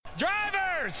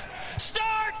Drivers,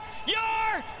 start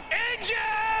your engines!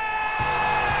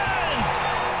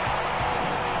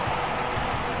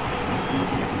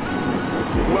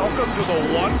 Welcome to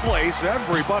the one place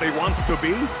everybody wants to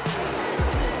be.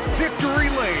 Victory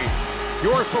Lane,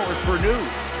 your source for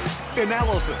news,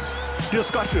 analysis,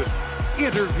 discussion,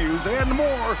 interviews, and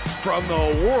more from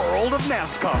the world of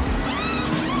NASCAR.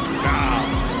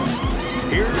 Now,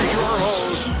 here's your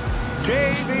host,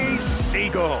 Davey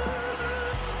Siegel.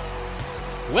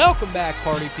 Welcome back,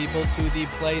 party people, to the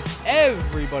place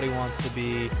everybody wants to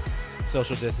be.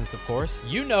 Social distance, of course.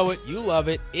 You know it. You love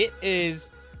it. It is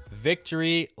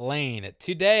Victory Lane.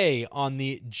 Today on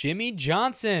the Jimmy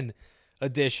Johnson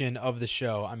edition of the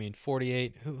show. I mean,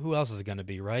 48. Who else is it going to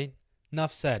be, right?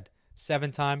 Enough said.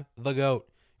 7-time the GOAT.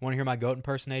 You want to hear my GOAT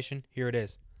impersonation? Here it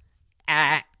is.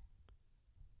 Ah.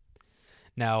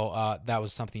 Now, that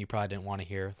was something you probably didn't want to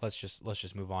hear. Let's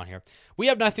just move on here. We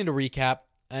have nothing to recap.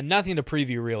 And nothing to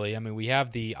preview, really. I mean, we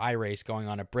have the iRace going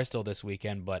on at Bristol this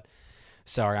weekend, but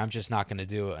sorry, I'm just not going to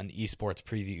do an esports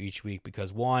preview each week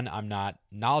because, one, I'm not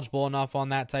knowledgeable enough on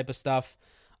that type of stuff.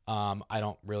 I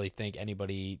don't really think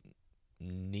anybody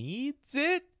needs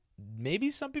it. Maybe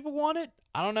some people want it.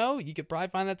 I don't know. You could probably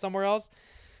find that somewhere else.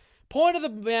 Point of the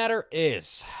matter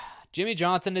is, Jimmy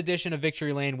Johnson edition of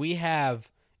Victory Lane, we have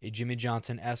a Jimmy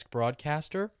Johnson-esque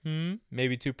broadcaster.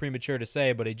 Maybe too premature to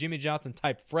say, but a Jimmy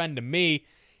Johnson-type friend to me,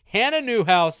 Hannah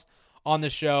Newhouse, on the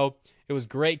show. It was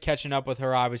great catching up with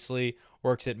her, obviously.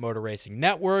 Works at Motor Racing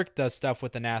Network, does stuff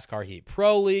with the NASCAR Heat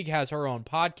Pro League, has her own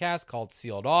podcast called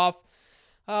Sealed Off.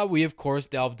 We, of course,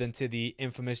 delved into the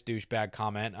infamous douchebag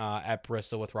comment at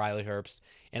Bristol with Riley Herbst,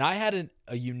 and I had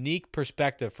a unique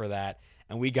perspective for that,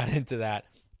 and we got into that.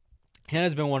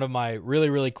 Hannah's been one of my really,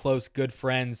 really close, good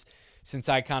friends since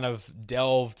I kind of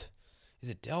delved. Is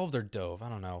it delved or dove? I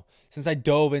don't know. Since I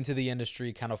dove into the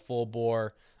industry kind of full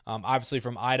bore. Obviously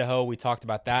from Idaho, we talked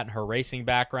about that and her racing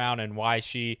background and why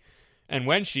she and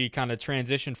when she kind of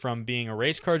transitioned from being a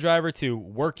race car driver to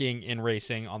working in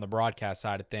racing on the broadcast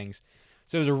side of things.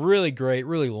 So it was a really great,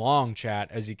 really long chat,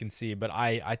 as you can see, but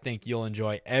I think you'll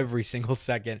enjoy every single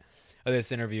second of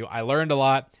this interview. I learned a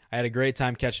lot. I had a great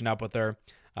time catching up with her,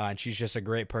 and she's just a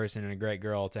great person and a great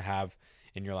girl to have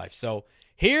in your life. So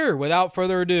here, without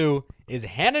further ado, is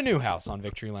Hannah Newhouse on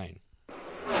Victory Lane.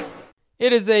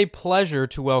 It is a pleasure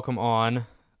to welcome on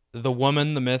the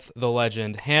woman, the myth, the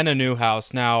legend, Hannah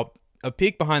Newhouse. Now, a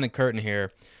peek behind the curtain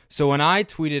here. So when I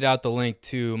tweeted out the link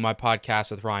to my podcast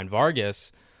with Ryan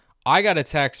Vargas, I got a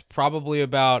text probably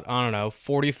about,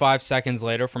 45 seconds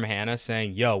later from Hannah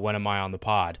saying, yo, when am I on the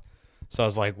pod? So I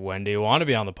was like, when do you want to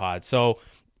be on the pod? So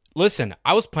listen,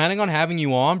 I was planning on having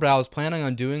you on, but I was planning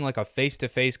on doing like a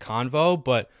face-to-face convo,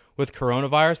 but with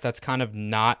coronavirus, that's kind of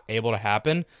not able to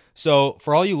happen. So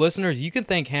for all you listeners, you can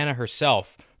thank Hannah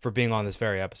herself for being on this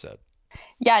very episode.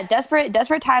 Yeah,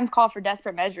 desperate times call for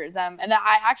desperate measures. And then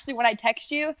I actually, when I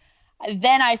text you,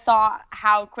 then I saw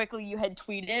how quickly you had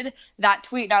tweeted that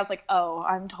tweet, and I was like, oh,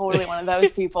 I'm totally one of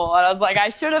those people. And I was like, I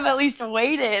should have at least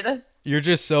waited. You're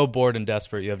just so bored and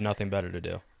desperate, you have nothing better to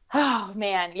do. Oh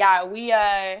man, yeah, we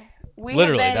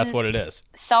literally, have been that's what it is.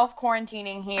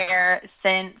 Self-quarantining here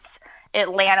since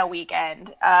Atlanta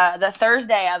weekend, the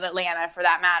Thursday of Atlanta for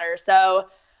that matter. So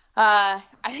I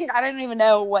don't even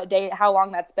know what date, how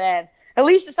long that's been. At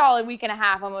least a solid week and a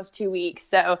half, almost 2 weeks.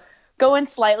 So going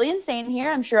slightly insane here.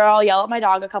 I'm sure I'll yell at my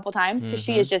dog a couple times because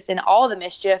she is just in all the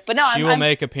mischief. But no, she will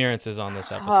make apperances on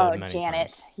this episode many Janet,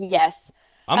 times. Yes.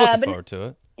 I'm looking forward to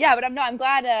it. Yeah, but I'm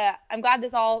glad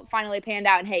this all finally panned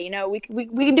out. And hey, we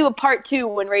can do a part 2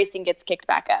 when racing gets kicked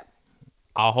back up.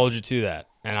 I'll hold you to that,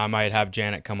 and I might have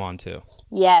Janet come on too.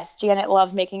 Yes, Janet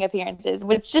loves making appearances.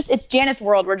 It's Janet's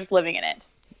world. We're just living in it.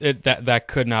 That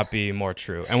could not be more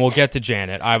true. And we'll get to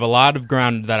Janet. I have a lot of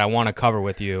ground that I want to cover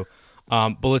with you.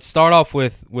 But let's start off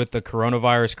with the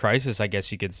coronavirus crisis, I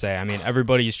guess you could say. I mean,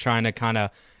 everybody's trying to kind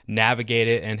of navigate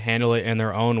it and handle it in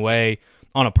their own way.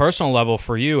 On a personal level,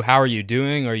 for you, how are you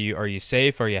doing? Are you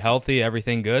safe? Are you healthy?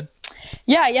 Everything good?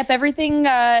 Yeah, yep. Everything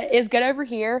is good over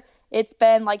here. It's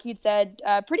been, like you'd said,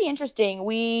 pretty interesting.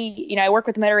 I work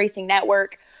with the Motor Racing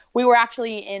Network. We were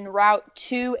actually en route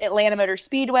to Atlanta Motor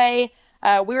Speedway.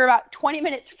 We were about 20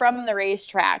 minutes from the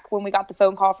racetrack when we got the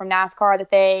phone call from NASCAR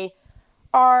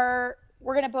that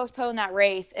we're going to postpone that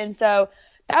race. And so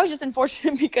that was just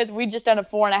unfortunate because we'd just done a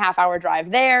 4.5-hour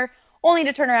drive there, only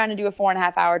to turn around and do a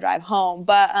 4.5-hour drive home.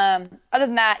 But other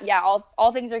than that, yeah,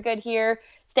 all things are good here.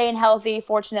 Staying healthy.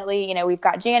 Fortunately, we've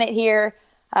got Janet here.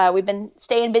 We've been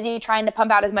staying busy trying to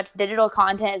pump out as much digital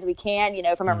content as we can,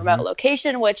 from a remote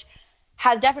location, which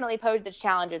has definitely posed its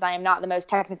challenges. I am not the most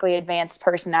technically advanced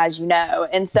person, as you know.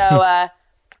 And so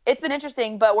It's been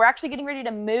interesting, but we're actually getting ready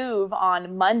to move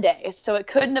on Monday. So it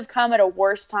couldn't have come at a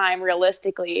worse time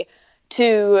realistically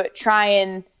to try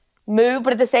and move.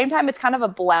 But at the same time, it's kind of a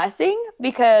blessing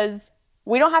because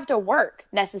we don't have to work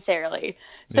necessarily.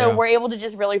 So we're able to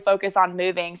just really focus on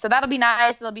moving. So that'll be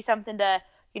nice. It'll be something to,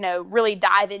 really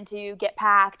dive into, get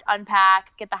packed,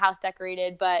 unpack, get the house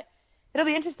decorated. But it'll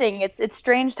be interesting. It's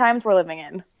strange times we're living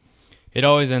in. It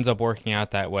always ends up working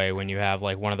out that way when you have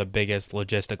like one of the biggest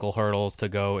logistical hurdles to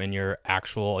go in your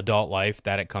actual adult life,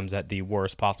 that it comes at the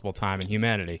worst possible time in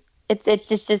humanity. It's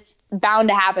just bound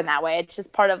to happen that way. It's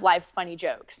just part of life's funny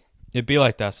jokes. It'd be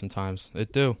like that sometimes.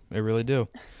 It really do.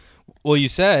 Well, you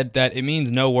said that it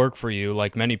means no work for you,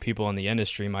 like many people in the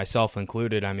industry, myself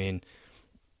included. I mean,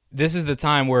 this is the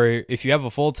time where if you have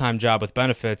a full-time job with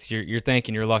benefits, you're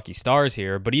thanking your lucky stars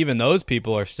here. But even those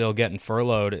people are still getting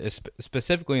furloughed,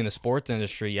 specifically in the sports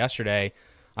industry. Yesterday,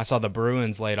 I saw the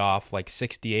Bruins laid off like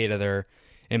 68 of their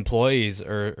employees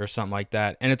or something like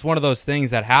that. And it's one of those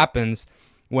things that happens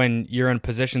when you're in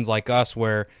positions like us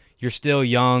where you're still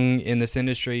young in this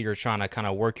industry. You're trying to kind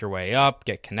of work your way up,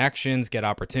 get connections, get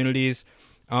opportunities.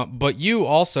 But you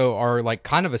also are like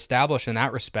kind of established in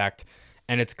that respect.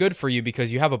 And it's good for you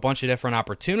because you have a bunch of different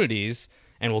opportunities,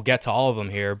 and we'll get to all of them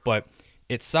here, but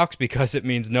it sucks because it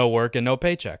means no work and no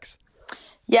paychecks.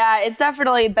 Yeah, it's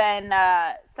definitely been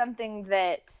something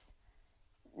that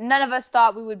none of us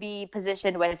thought we would be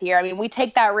positioned with here. I mean, we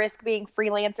take that risk being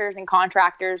freelancers and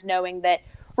contractors, knowing that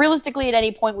realistically at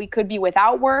any point we could be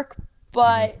without work,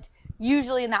 but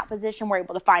usually in that position we're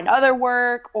able to find other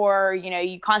work, or,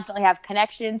 you constantly have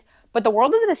connections. But the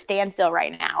world is at a standstill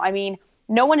right now. I mean,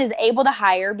 no one is able to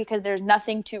hire because there's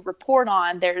nothing to report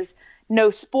on. There's no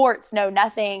sports, no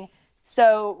nothing.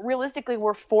 So realistically,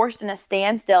 we're forced in a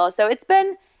standstill. So it's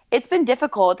been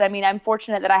difficult. I mean, I'm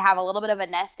fortunate that I have a little bit of a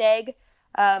nest egg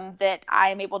that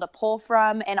I'm able to pull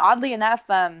from. And oddly enough,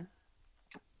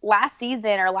 last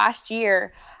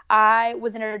year, I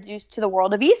was introduced to the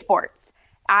world of esports.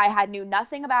 I knew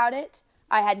nothing about it.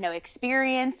 I had no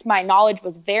experience. My knowledge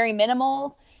was very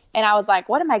minimal. And I was like,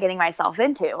 what am I getting myself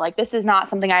into? Like, this is not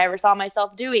something I ever saw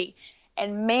myself doing.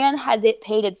 And man, has it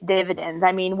paid its dividends.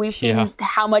 I mean, we've seen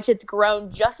how much it's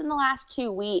grown just in the last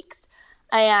 2 weeks.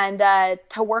 And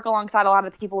to work alongside a lot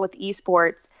of people with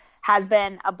esports has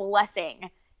been a blessing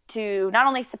to not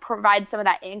only to provide some of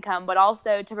that income, but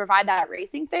also to provide that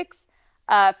racing fix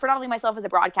for not only myself as a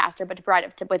broadcaster, but to provide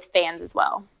it with fans as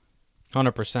well.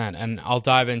 100%. And I'll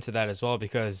dive into that as well,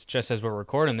 because just as we're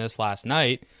recording this last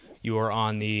night, you were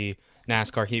on the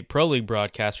NASCAR Heat Pro League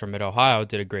broadcast from Mid-Ohio.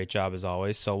 Did a great job as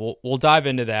always. So we'll dive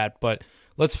into that. But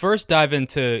let's first dive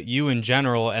into you in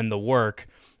general and the work.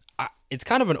 It's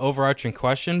kind of an overarching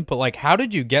question, but like, how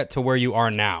did you get to where you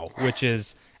are now, which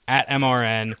is at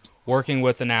MRN, working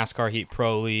with the NASCAR Heat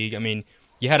Pro League? I mean,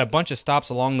 you had a bunch of stops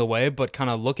along the way, but kind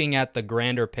of looking at the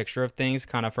grander picture of things,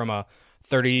 kind of from a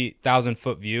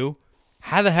 30,000-foot view,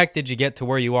 how the heck did you get to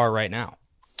where you are right now?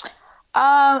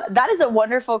 That is a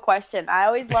wonderful question. I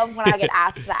always love when I get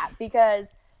asked that, because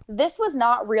this was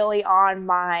not really on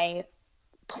my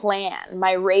plan,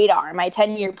 my radar, my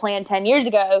 10-year plan 10 years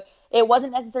ago. It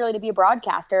wasn't necessarily to be a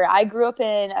broadcaster. I grew up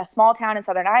in a small town in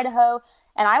southern Idaho,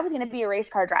 and I was going to be a race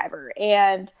car driver.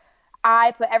 And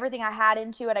I put everything I had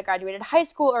into it. I graduated high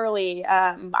school early.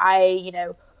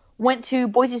 I went to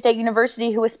Boise State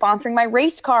University, who was sponsoring my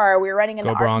race car. We were running in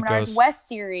the Arkansas West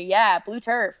Series. Yeah, blue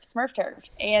turf, Smurf turf.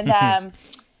 And, I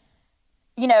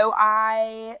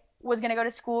was going to go to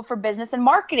school for business and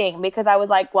marketing because I was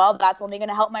like, well, that's only going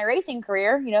to help my racing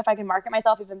career. If I can market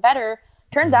myself even better.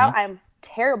 Turns out I'm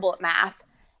terrible at math.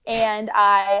 And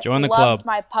I loved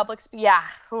my public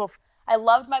I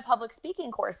loved my public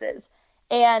speaking courses.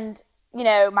 And,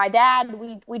 my dad,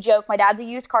 we joke, my dad's a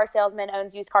used car salesman,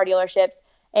 owns used car dealerships.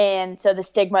 And so the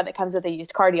stigma that comes with a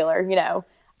used car dealer,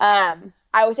 I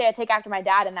always say I take after my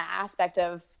dad in that aspect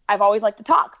of I've always liked to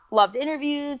talk, loved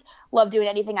interviews, loved doing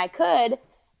anything I could,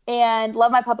 and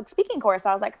loved my public speaking course.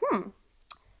 I was like,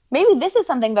 maybe this is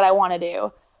something that I want to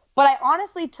do. But I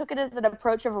honestly took it as an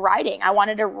approach of writing. I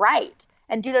wanted to write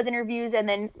and do those interviews and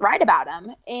then write about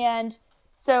them. And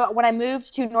so when I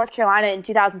moved to North Carolina in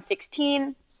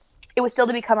 2016, it was still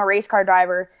to become a race car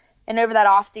driver. And over that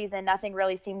off season, nothing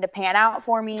really seemed to pan out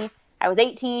for me. I was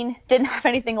 18, didn't have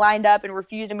anything lined up, and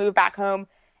refused to move back home,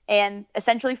 and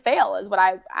essentially fail is what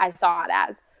I saw it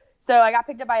as. So I got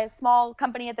picked up by a small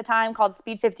company at the time called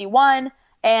Speed 51,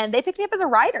 and they picked me up as a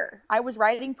writer. I was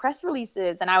writing press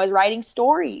releases, and I was writing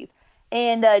stories,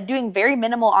 and doing very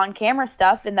minimal on-camera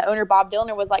stuff. And the owner, Bob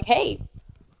Dillner, was like, hey,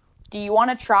 do you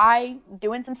want to try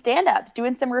doing some stand-ups,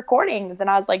 doing some recordings? And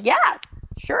I was like, yeah,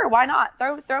 sure, why not?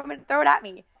 Throw it at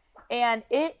me. and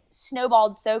it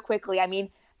snowballed so quickly. I mean,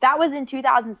 that was in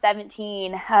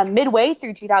 2017, midway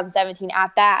through 2017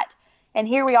 at that. And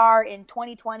here we are in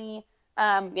 2020.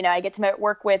 I get to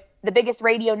work with the biggest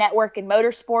radio network in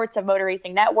motorsports, of Motor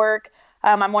Racing Network.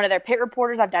 I'm one of their pit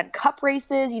reporters. I've done cup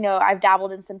races. I've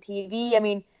dabbled in some TV. I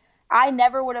mean, I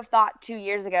never would have thought 2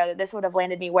 years ago that this would have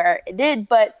landed me where it did,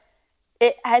 but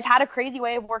it has had a crazy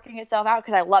way of working itself out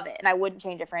because I love it and I wouldn't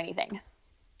change it for anything.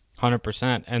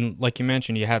 100%. And like you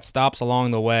mentioned, you had stops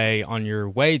along the way on your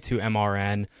way to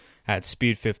MRN at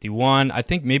Speed 51. I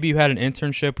think maybe you had an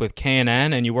internship with K&N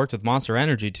and you worked with Monster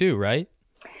Energy too, right?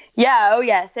 Yeah. Oh,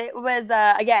 yes. It was,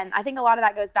 again, I think a lot of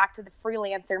that goes back to the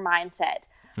freelancer mindset.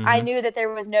 Mm-hmm. I knew that there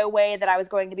was no way that I was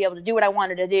going to be able to do what I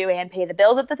wanted to do and pay the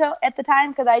bills at the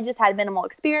time because I just had minimal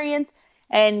experience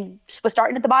and was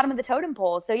starting at the bottom of the totem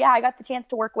pole. So, yeah, I got the chance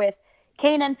to work with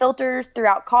K&N filters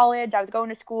throughout college. I was going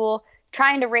to school,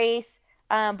 trying to race,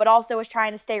 but also was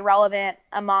trying to stay relevant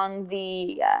among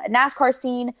the NASCAR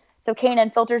scene. So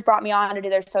K&N filters brought me on to do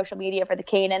their social media for the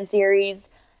K&N series.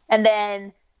 And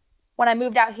then when I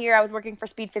moved out here, I was working for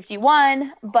Speed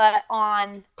 51, but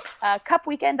on cup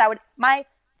weekends, my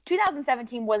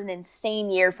 2017 was an insane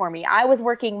year for me. I was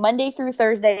working Monday through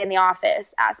Thursday in the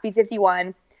office at Speed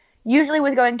 51, usually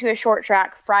was going to a short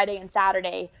track Friday and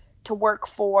Saturday to work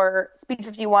for Speed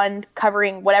 51,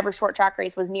 covering whatever short track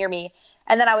race was near me.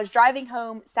 And then I was driving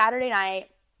home Saturday night,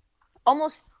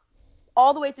 almost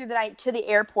all the way through the night to the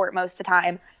airport most of the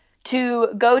time, to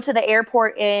go to the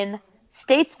airport in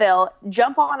Statesville,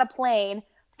 jump on a plane,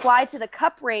 fly to the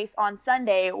cup race on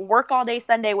Sunday, work all day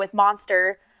Sunday with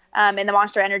Monster in the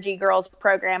Monster Energy Girls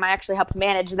program. I actually helped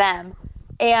manage them,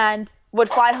 and would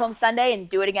fly home Sunday and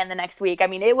do it again the next week. I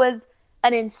mean, it was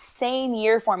an insane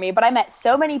year for me, but I met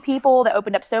so many people that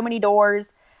opened up so many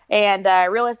doors, and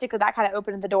realistically, that kind of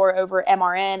opened the door over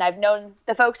MRN. I've known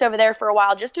the folks over there for a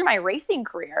while just through my racing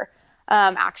career.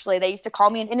 Actually, they used to call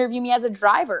me and interview me as a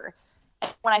driver.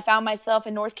 And when I found myself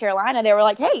in North Carolina, they were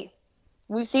like, hey,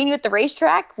 we've seen you at the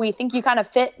racetrack. We think you kind of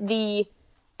fit the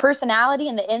personality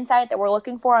and the insight that we're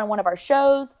looking for on one of our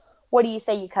shows. What do you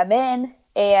say you come in?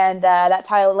 And that's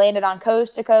how I landed on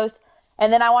Coast to Coast.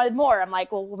 And then I wanted more. I'm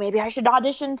like, well, maybe I should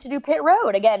audition to do Pit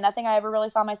Road. Again, nothing I ever really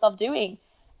saw myself doing.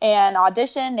 And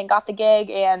auditioned and got the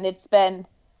gig. And it's been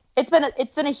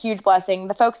a huge blessing.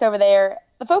 The folks over there,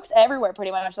 the folks everywhere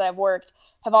pretty much that I've worked,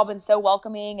 have all been so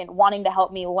welcoming and wanting to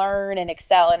help me learn and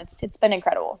excel. And it's been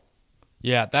incredible.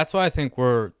 Yeah, that's why I think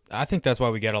that's why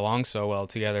we get along so well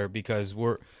together, because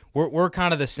we're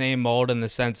kind of the same mold in the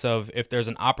sense of if there's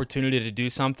an opportunity to do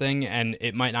something and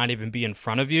it might not even be in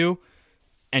front of you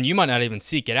and you might not even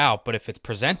seek it out, but if it's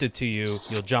presented to you,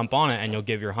 you'll jump on it and you'll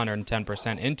give your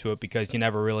 110% into it because you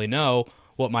never really know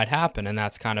what might happen. And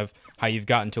that's kind of how you've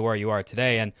gotten to where you are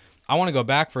today. And I want to go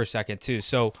back for a second too.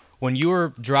 So when you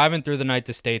were driving through the night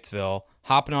to Statesville,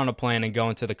 hopping on a plane and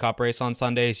going to the cup race on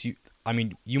Sundays,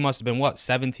 you must have been,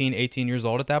 17, 18 years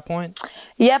old at that point?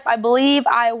 Yep, I believe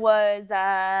I was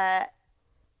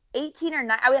 18 or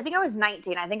 9. I think I was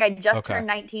 19. I think I just turned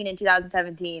 19 in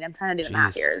 2017. I'm trying to do the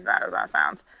math here, as bad as that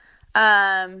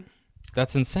sounds.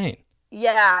 That's insane.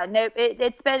 Yeah, no,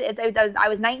 I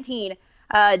was 19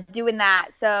 doing that.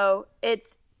 So it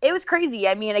was crazy.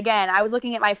 I mean, again, I was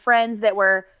looking at my friends that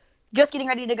were just getting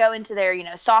ready to go into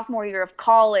their, sophomore year of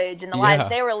college and the lives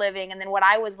they were living and then what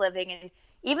I was living. And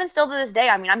even still to this day,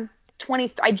 I mean, I'm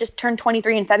 20, I just turned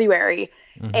 23 in February,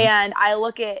 and I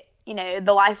look at,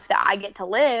 the life that I get to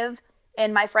live,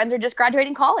 and my friends are just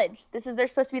graduating college. They're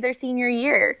supposed to be their senior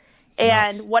year.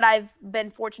 And what I've been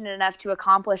fortunate enough to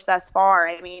accomplish thus far,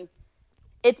 I mean,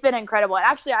 it's been incredible. And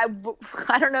actually, I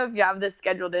don't know if you have this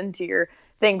scheduled into your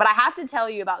thing, but I have to tell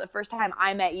you about the first time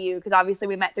I met you, because obviously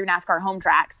we met through NASCAR home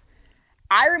tracks.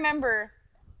 I remember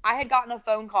I had gotten a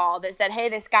phone call that said, hey,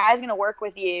 this guy's going to work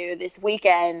with you this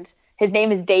weekend. His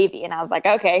name is Davey. And I was like,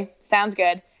 okay, sounds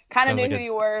good. Kind of knew who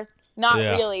you were. Not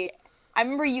really. I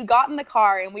remember you got in the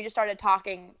car and we just started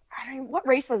talking. I don't know, what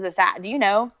race was this at? Do you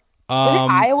know? Was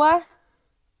it Iowa?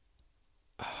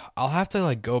 I'll have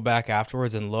to go back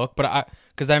afterwards and look, but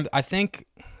I think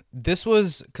this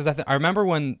was because I remember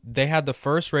when they had the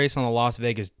first race on the Las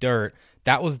Vegas dirt.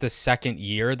 That was the second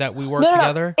year that we worked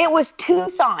together. It was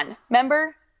Tucson.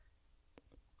 Remember?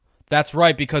 That's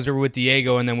right, because we were with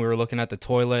Diego, and then we were looking at the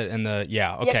toilet and it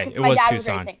was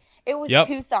Tucson. It was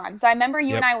Tucson. So I remember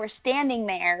you and I were standing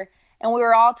there, and we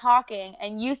were all talking,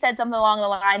 and you said something along the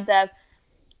lines of,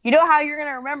 you know how you're going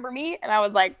to remember me? And I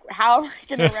was like, how am I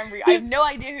going to remember you? I have no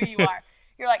idea who you are.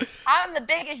 You're like, I'm the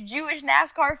biggest Jewish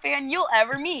NASCAR fan you'll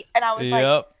ever meet. And I was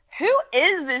like, who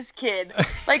is this kid?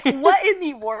 Like, what in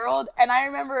the world? And I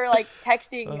remember, like,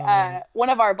 texting one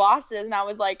of our bosses, and I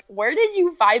was like, where did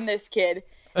you find this kid?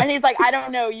 And he's like, I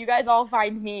don't know. You guys all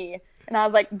find me. And I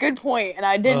was like, good point. And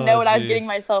I didn't know what I was getting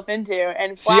myself into.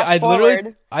 And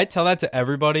forward. I tell that to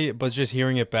everybody, but just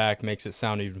hearing it back makes it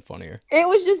sound even funnier. It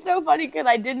was just so funny because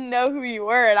I didn't know who you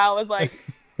were. And I was like,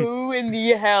 who in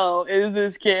the hell is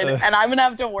this kid? And I'm going to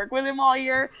have to work with him all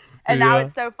year. And now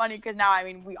it's so funny because now, I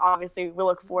mean, we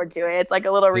look forward to it. It's like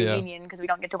a little reunion because we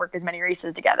don't get to work as many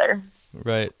races together.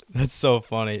 Right. That's so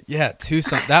funny. Yeah,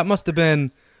 Tucson. That must have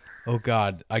been, oh,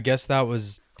 God. I guess that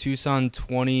was Tucson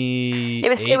 2018?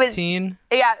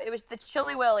 It was the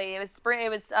Chili Willy. It was spring. It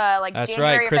was like That's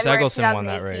January right. Chris February Eggleston won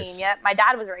that race. Yep. My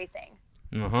dad was racing.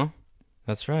 Uh-huh.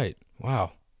 That's right.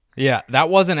 Wow. Yeah, that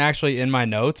wasn't actually in my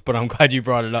notes, but I'm glad you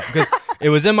brought it up because it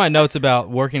was in my notes about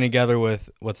working together with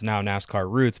what's now NASCAR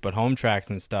Roots, but home tracks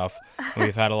and stuff.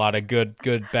 We've had a lot of good,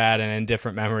 bad, and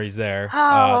indifferent memories there.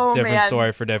 Different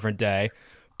story for different day.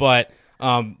 But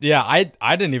yeah,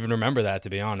 I didn't even remember that, to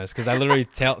be honest, because I literally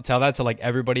tell that to like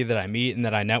everybody that I meet and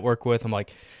that I network with. I'm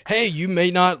like, hey, you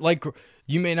may not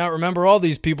remember all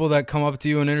these people that come up to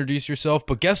you and introduce yourself,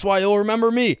 but guess why you'll remember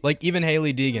me? Like even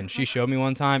Haley Deegan, she showed me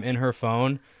one time in her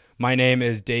phone, my name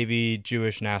is Davey,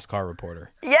 Jewish NASCAR reporter.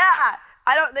 Yeah,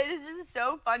 it's just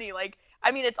so funny. Like,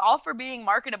 I mean, it's all for being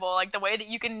marketable, like the way that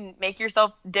you can make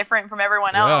yourself different from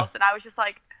everyone else. And I was just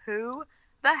like, who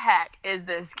the heck is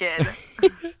this kid?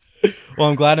 Well,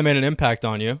 I'm glad I made an impact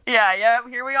on you. Yeah,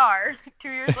 here we are, 2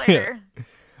 years later.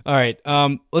 All right,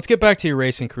 let's get back to your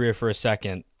racing career for a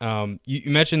second. You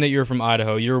mentioned that you're from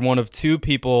Idaho. You're one of two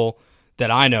people that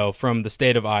I know from the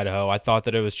state of Idaho. I thought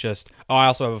that it was just... Oh, I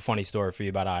also have a funny story for you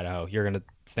about Idaho. You're going to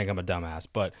think I'm a dumbass,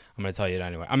 but I'm going to tell you it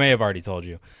anyway. I may have already told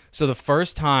you. So the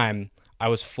first time I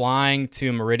was flying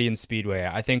to Meridian Speedway,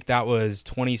 I think that was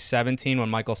 2017 when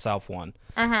Michael Self won.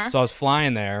 Uh-huh. So I was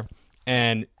flying there,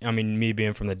 and, I mean, me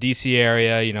being from the D.C.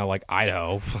 area, you know, like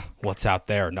Idaho, what's out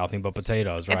there? Nothing but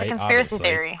potatoes, right? It's a conspiracy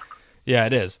theory. Yeah,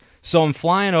 it is. So I'm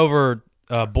flying over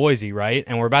Boise, right?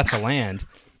 And we're about to land.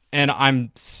 And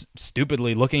I'm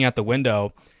stupidly looking at the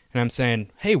window, and I'm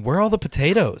saying, hey, where are all the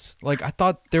potatoes? Like, I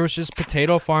thought there was just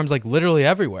potato farms, like, literally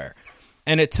everywhere.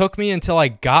 And it took me until I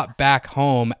got back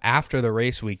home after the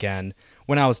race weekend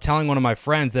when I was telling one of my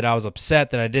friends that I was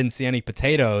upset that I didn't see any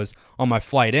potatoes on my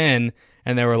flight in,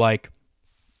 and they were like,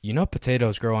 you know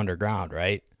potatoes grow underground,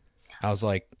 right? I was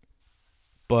like,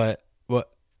 but what?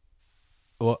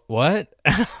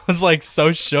 I was, like,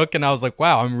 so shook, and I was like,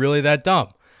 wow, I'm really that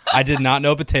dumb. I did not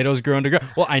know potatoes grew underground.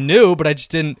 Well, I knew, but it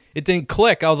didn't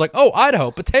click. I was like, oh, Idaho,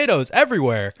 potatoes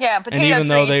everywhere. Yeah, potato trees. And even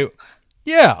though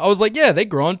I was like, yeah, they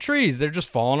grow on trees. They're just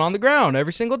falling on the ground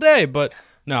every single day. But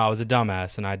no, I was a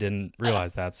dumbass, and I didn't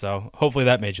realize that. So hopefully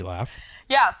that made you laugh.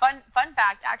 Yeah, fun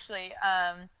fact, actually.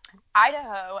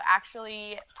 Idaho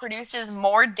actually produces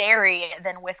more dairy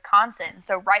than Wisconsin.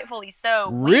 So rightfully so,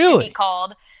 we should be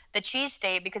called the cheese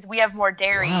state because we have more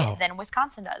dairy than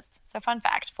Wisconsin does. So fun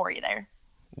fact for you there.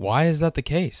 Why is that the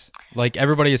case? Like,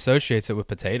 everybody associates it with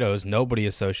potatoes. Nobody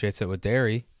associates it with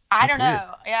dairy. I don't know.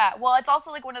 Weird. Yeah. Well, it's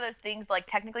also like one of those things, like,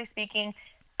 technically speaking,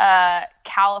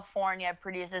 California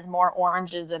produces more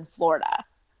oranges than Florida.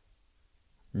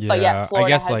 Yeah, but yeah, Florida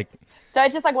I guess, So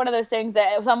it's just like one of those things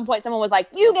that at some point someone was like,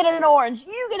 you get an orange,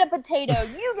 you get a potato,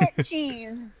 you get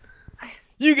cheese.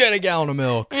 You get a gallon of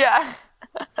milk. Yeah.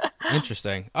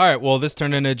 Interesting. All right. Well, this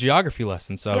turned into a geography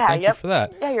lesson, so thank you for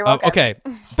that. Yeah, you're welcome. Okay,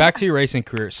 back to your racing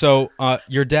career. So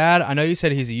your dad, I know you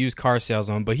said he's a used car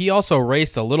salesman, but he also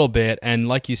raced a little bit, and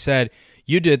like you said,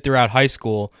 you did throughout high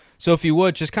school. So if you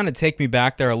would, just kind of take me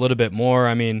back there a little bit more.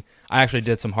 I mean, I actually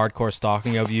did some hardcore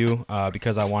stalking of you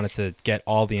because I wanted to get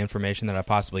all the information that I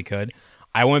possibly could.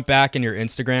 I went back in your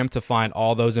Instagram to find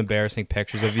all those embarrassing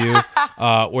pictures of you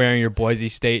wearing your Boise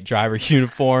State driver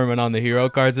uniform and on the hero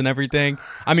cards and everything.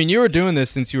 I mean, you were doing this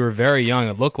since you were very young.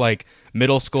 It looked like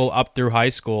middle school up through high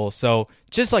school. So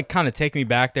just like kind of take me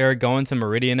back there, going to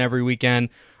Meridian every weekend,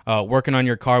 working on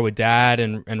your car with Dad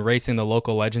and racing the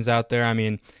local legends out there. I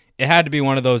mean, it had to be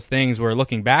one of those things where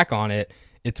looking back on it,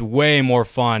 it's way more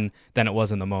fun than it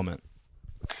was in the moment.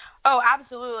 Oh,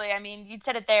 absolutely. I mean, you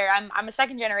said it there. I'm a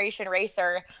second generation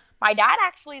racer. My dad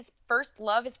actually's first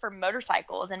love is for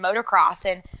motorcycles and motocross,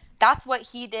 and that's what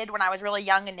he did when I was really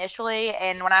young initially.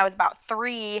 And when I was about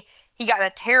 3, he got in a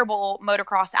terrible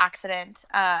motocross accident,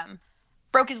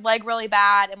 broke his leg really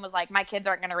bad, and was like, my kids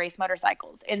aren't going to race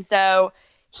motorcycles. And so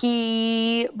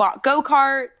he bought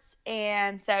go-karts,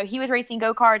 and so he was racing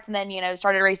go-karts and then,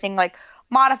 started racing like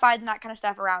modifieds and that kind of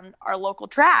stuff around our local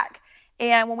track.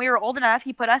 And when we were old enough,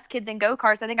 he put us kids in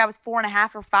go-karts. I think I was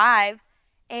 4.5 or 5.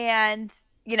 And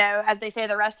as they say,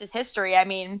 the rest is history. I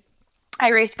mean, I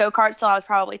raced go-karts till I was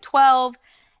probably 12,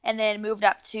 and then moved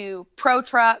up to pro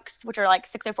trucks, which are like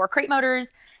 604 crate motors,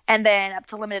 and then up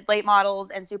to limited late models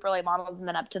and super late models, and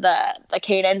then up to the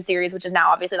K&N series, which is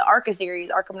now obviously the ARCA series,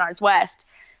 ARCA Menards West.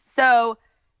 So,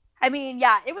 I mean,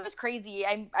 yeah, it was crazy.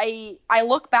 I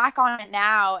look back on it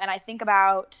now, and I think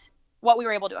about what we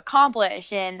were able to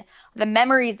accomplish and the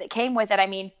memories that came with it. I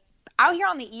mean, out here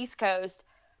on the East Coast,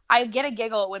 I get a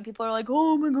giggle when people are like,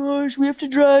 oh my gosh, we have to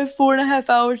drive 4.5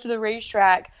 hours to the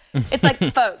racetrack. It's like,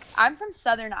 folks, I'm from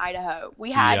southern Idaho.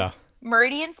 We had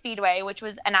Meridian Speedway, which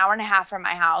was an hour and a half from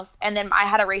my house. And then I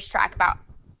had a racetrack about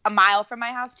a mile from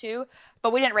my house too,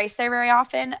 but we didn't race there very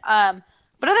often.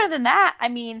 But other than that, I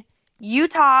mean,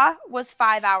 Utah was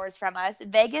 5 hours from us.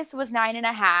 Vegas was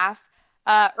 9.5.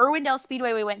 Irwindale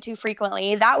Speedway we went to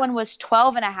frequently. That one was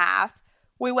 12.5.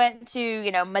 We went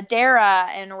to, Madera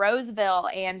and Roseville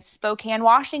and Spokane,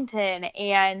 Washington,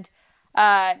 and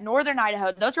Northern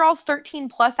Idaho. Those are all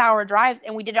 13-plus hour drives,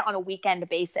 and we did it on a weekend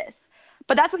basis.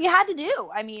 But that's what you had to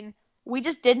do. I mean, we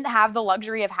just didn't have the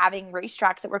luxury of having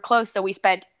racetracks that were close, so we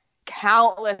spent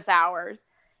countless hours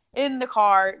in the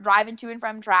car driving to and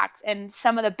from tracks, and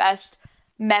some of the best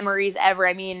memories ever.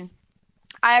 I mean,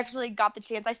 I actually got the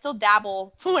chance. I still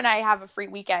dabble when I have a free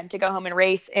weekend to go home and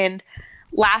race, and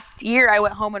last year, I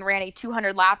went home and ran a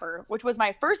 200-lapper, which was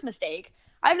my first mistake.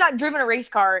 I've not driven a race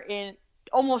car in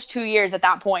almost 2 years at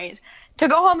that point. To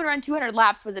go home and run 200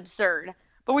 laps was absurd.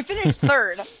 But we finished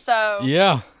third, so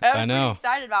yeah, I was know. pretty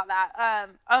excited about that.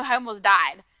 I almost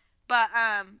died. But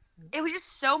it was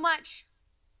just so much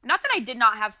 – not that I did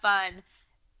not have fun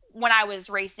when I was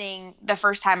racing the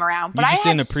first time around. But you just I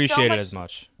didn't appreciate it as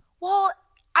much. Well,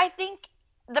 I think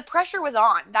the pressure was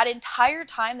on. That entire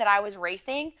time that I was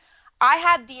racing – I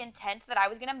had the intent that I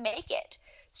was going to make it.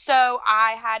 So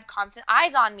I had constant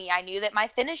eyes on me. I knew that my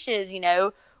finishes,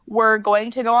 were going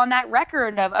to go on that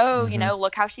record of,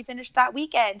 look how she finished that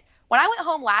weekend. When I went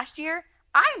home last year,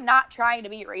 I'm not trying to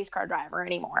be a race car driver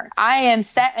anymore. I am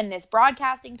set in this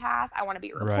broadcasting path. I want to be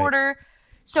a reporter. Right.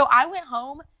 So I went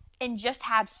home and just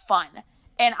had fun.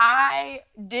 And I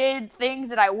did things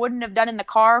that I wouldn't have done in the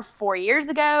car 4 years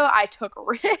ago. I took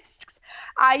risks.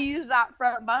 I used that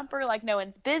front bumper like no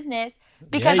one's business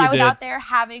because I was out there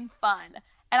having fun.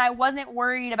 And I wasn't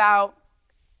worried about,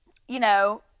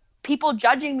 people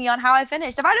judging me on how I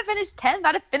finished. If I'd have finished 10th,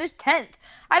 I'd have finished 10th.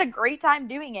 I had a great time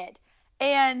doing it.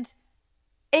 And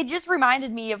it just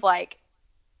reminded me of,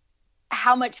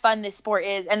 how much fun this sport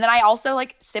is. And then I also,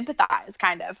 sympathize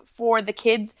kind of for the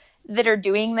kids that are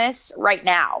doing this right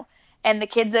now and the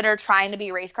kids that are trying to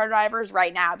be race car drivers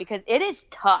right now because it is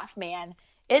tough, man.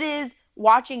 It is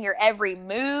watching your every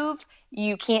move.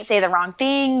 You can't say the wrong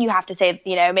thing. You have to say,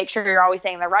 make sure you're always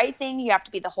saying the right thing. You have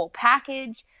to be the whole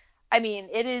package. I mean,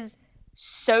 it is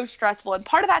so stressful. And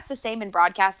part of that's the same in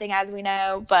broadcasting, as we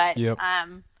know. But,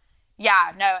 I'm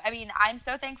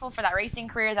so thankful for that racing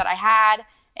career that I had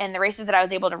and the races that I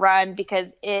was able to run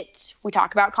because we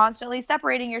talk about constantly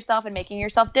separating yourself and making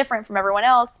yourself different from everyone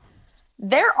else.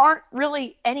 There aren't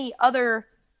really any other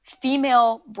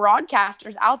female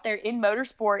broadcasters out there in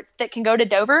motorsports that can go to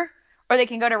Dover or they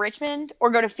can go to Richmond or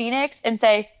go to Phoenix and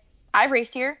say, I've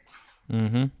raced here.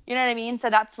 Mm-hmm. You know what I mean? So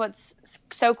that's what's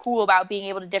so cool about being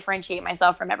able to differentiate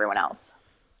myself from everyone else.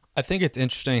 I think it's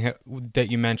interesting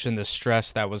that you mentioned the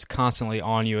stress that was constantly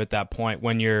on you at that point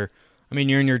when you're in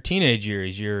your teenage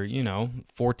years, you're,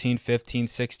 14, 15,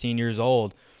 16 years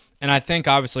old. And I think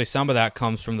obviously some of that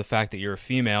comes from the fact that you're a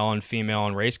female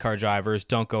and race car drivers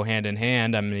don't go hand in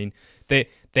hand. I mean,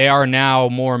 they are now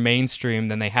more mainstream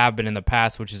than they have been in the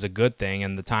past, which is a good thing.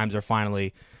 And the times are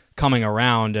finally coming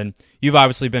around. And you've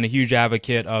obviously been a huge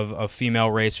advocate of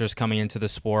female racers coming into the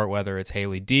sport, whether it's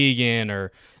Haley Deegan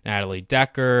or Natalie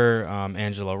Decker,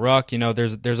 Angela Ruck.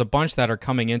 There's a bunch that are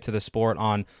coming into the sport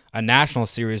on a national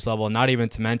series level, not even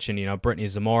to mention, Brittany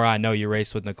Zamora. I know you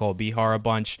raced with Nicole Bihar a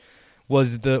bunch.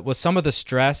 Was some of the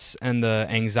stress and the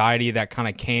anxiety that kind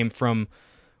of came from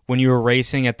when you were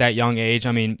racing at that young age?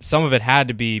 I mean, some of it had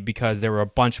to be because there were a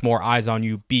bunch more eyes on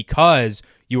you because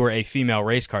you were a female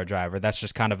race car driver. That's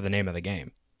just kind of the name of the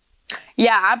game.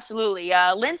 Yeah, absolutely.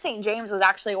 Lynn St. James was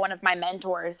actually one of my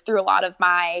mentors through a lot of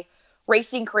my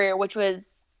racing career, which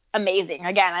was amazing.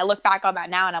 Again, I look back on that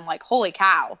now and I'm like, holy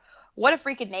cow, what a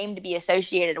freaking name to be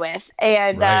associated with.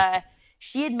 And right.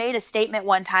 She had made a statement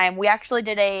one time. We actually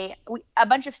did a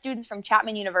bunch of students from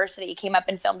Chapman University came up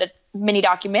and filmed a mini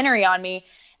documentary on me.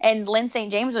 And Lynn St.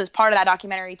 James was part of that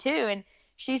documentary too. And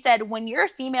she said, when you're a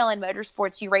female in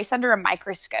motorsports, you race under a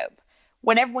microscope.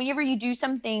 Whenever you do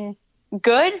something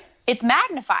good, it's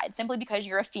magnified simply because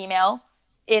you're a female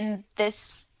in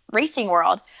this racing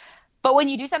world. But when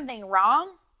you do something wrong,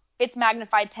 it's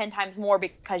magnified 10 times more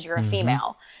because you're a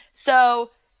female. So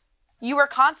you were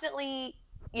constantly,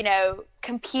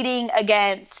 competing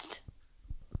against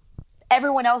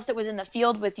everyone else that was in the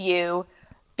field with you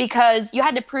because you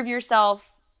had to prove yourself,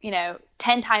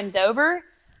 10 times over.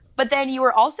 But then you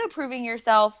were also proving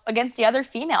yourself against the other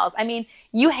females. I mean,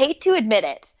 you hate to admit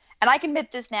it, and I can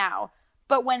admit this now,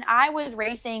 but when I was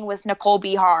racing with Nicole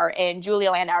Bihar and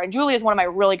Julia Landauer, and Julia is one of my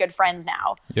really good friends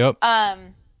now. Yep.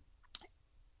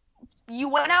 You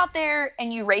went out there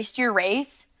and you raced your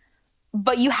race,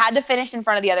 but you had to finish in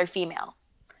front of the other female.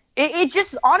 It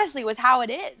just honestly was how it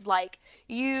is. Like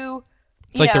it's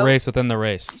like the race within the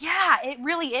race. Yeah, it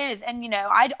really is. And,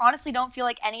 I honestly don't feel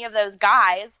like any of those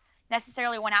guys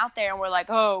necessarily went out there and were like,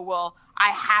 oh, well,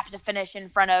 I have to finish in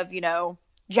front of,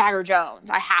 Jagger Jones.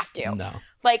 I have to. No.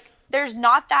 Like, there's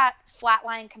not that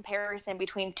flatline comparison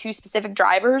between two specific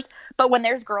drivers. But when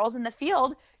there's girls in the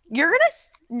field, you're going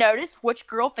to notice which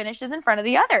girl finishes in front of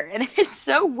the other. And it's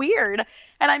so weird.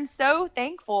 And I'm so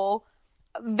thankful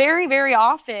very, very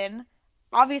often.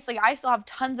 Obviously, I still have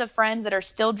tons of friends that are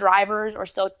still drivers or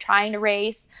still trying to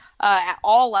race at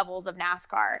all levels of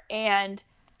NASCAR. And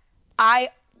I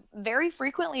very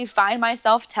frequently find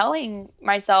myself telling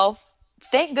myself,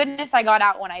 thank goodness I got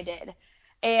out when I did.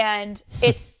 And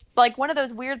it's like one of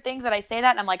those weird things that I say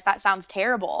that and I'm like, that sounds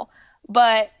terrible.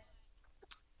 But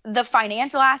the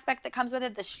financial aspect that comes with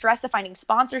it, the stress of finding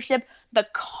sponsorship, the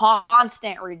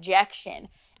constant rejection,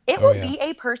 it will beat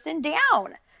a person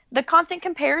down. The constant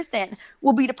comparison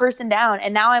will beat a person down.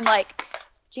 And now I'm like,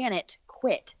 Janet,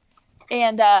 quit.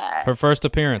 And her first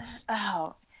appearance.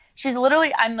 Oh, she's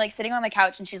literally, I'm like sitting on the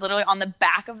couch and she's literally on the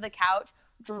back of the couch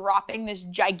dropping this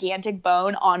gigantic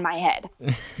bone on my head.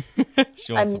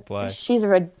 She wants to play. She's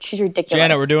ridiculous.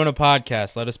 Janet, we're doing a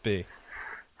podcast. Let us be.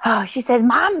 Oh, she says,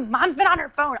 Mom's been on her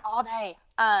phone all day.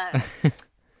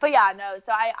 But yeah, no,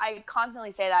 so I constantly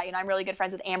say that, I'm really good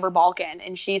friends with Amber Balkan,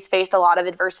 and she's faced a lot of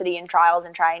adversity and trials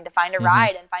and trying to find a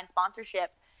ride and find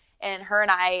sponsorship. And her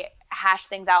and I hash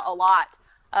things out a lot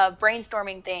of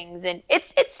brainstorming things. And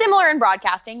it's similar in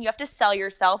broadcasting. You have to sell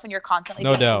yourself and you're constantly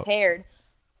compared.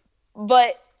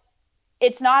 But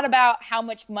it's not about how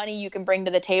much money you can bring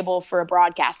to the table for a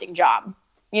broadcasting job.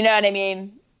 You know what I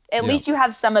mean? At least you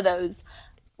have some of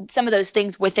those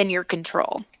things within your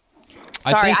control.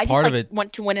 Sorry, I just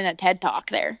want to win in a TED Talk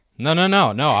there. No.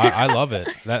 I love it.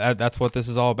 That's what this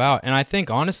is all about. And I think,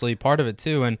 honestly, part of it,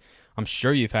 too, and I'm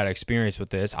sure you've had experience with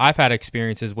this. I've had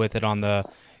experiences with it on the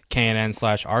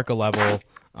K&N/ARCA level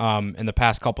in the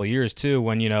past couple of years, too,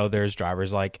 when, there's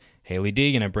drivers like Haley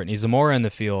Deegan and Brittany Zamora in the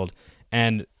field.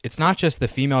 And it's not just the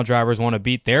female drivers want to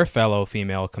beat their fellow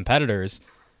female competitors.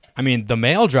 I mean, the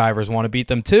male drivers want to beat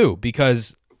them, too,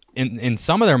 because in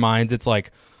some of their minds, it's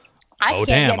like, oh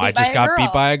damn! I just got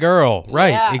beat by a girl.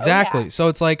 Right? Yeah, exactly. So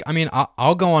it's like, I mean,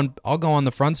 I'll go on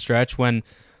the front stretch when,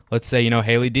 let's say,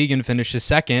 Haley Deegan finishes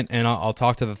second, and I'll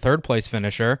talk to the third place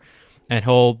finisher, and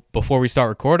before we start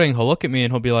recording, he'll look at me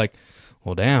and he'll be like,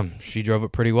 "Well, damn, she drove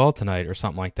it pretty well tonight," or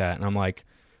something like that. And I'm like,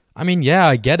 I mean, yeah,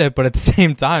 I get it, but at the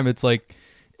same time, it's like,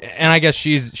 and I guess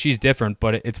she's different,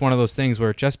 but it's one of those things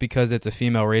where just because it's a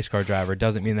female race car driver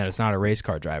doesn't mean that it's not a race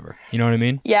car driver. You know what I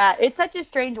mean? Yeah, it's such a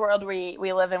strange world we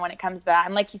live in when it comes to that.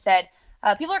 And like you said,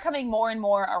 people are coming more and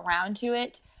more around to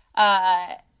it.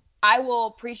 I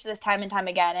will preach this time and time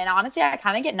again. And honestly, I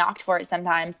kind of get knocked for it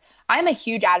sometimes. I'm a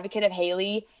huge advocate of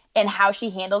Haley and how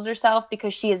she handles herself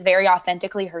because she is very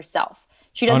authentically herself.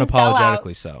 She doesn't sell out.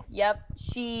 Unapologetically so. Yep.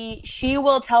 She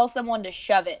will tell someone to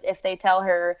shove it if they tell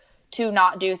her to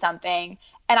not do something.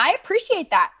 And I appreciate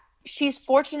that. She's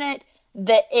fortunate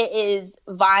that it is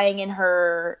vying in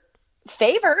her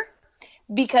favor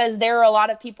because there are a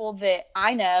lot of people that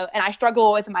I know and I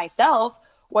struggle with myself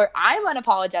where I'm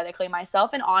unapologetically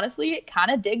myself. And honestly, it kind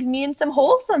of digs me in some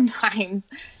holes sometimes.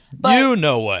 But,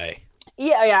 no way.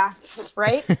 Yeah.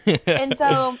 Right. And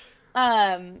so,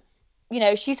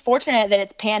 she's fortunate that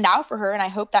it's panned out for her and I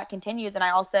hope that continues. And I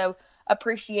also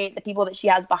appreciate the people that she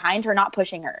has behind her not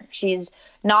pushing her. She's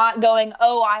not going,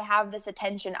 oh, I have this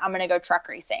attention, I'm going to go truck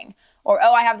racing. Or,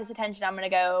 oh, I have this attention, I'm going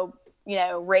to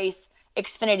go, race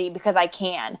Xfinity because I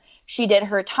can. She did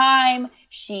her time.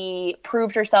 She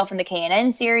proved herself in the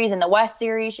K&N series and the West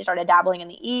series. She started dabbling in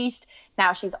the East.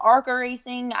 Now she's ARCA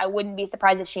racing. I wouldn't be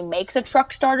surprised if she makes a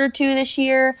truck start or two this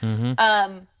year.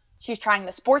 She's trying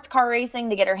the sports car racing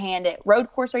to get her hand at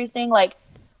road course racing. Like,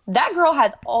 that girl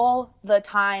has all the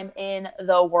time in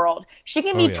the world. She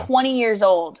can be 20 years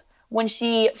old when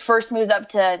she first moves up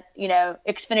to,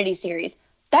 Xfinity series.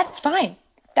 That's fine.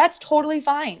 That's totally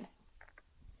fine.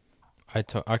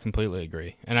 I completely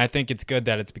agree. And I think it's good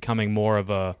that it's becoming more of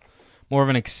a more of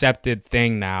an accepted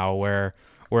thing now,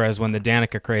 whereas when the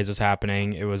Danica craze was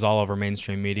happening, it was all over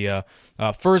mainstream media.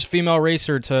 First female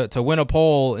racer to win a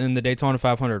pole in the Daytona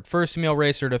 500. First female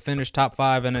racer to finish top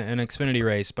 5 in an Xfinity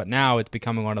race. But now it's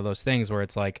becoming one of those things where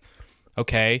it's like,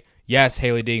 okay, yes,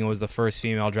 Hailie Deegan was the first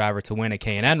female driver to win a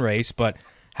K&N race, but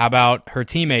how about her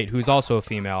teammate, who's also a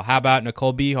female? How about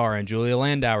Nicole Bihar and Julia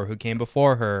Landauer, who came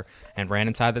before her and ran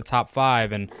inside the top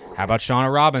 5? And how about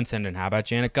Shauna Robinson? And how about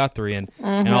Janet Guthrie? And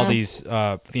all these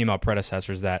female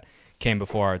predecessors that came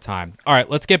before our time. All right,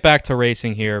 let's get back to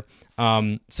racing here.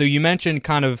 So you mentioned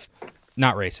kind of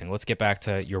not racing. Let's get back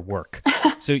to your work.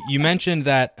 So you mentioned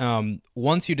that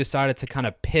once you decided to kind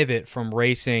of pivot from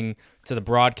racing to the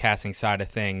broadcasting side of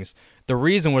things, the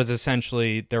reason was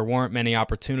essentially there weren't many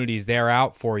opportunities there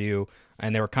out for you,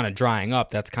 and they were kind of drying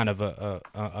up. That's kind of a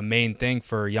main thing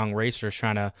for young racers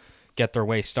trying to get their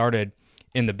way started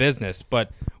in the business.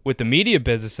 But with the media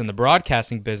business and the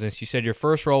broadcasting business, you said your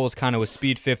first role was kind of with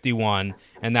Speed 51,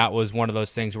 and that was one of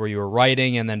those things where you were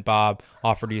writing, and then Bob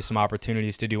offered you some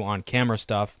opportunities to do on-camera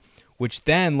stuff, which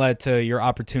then led to your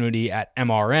opportunity at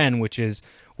MRN, which is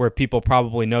where people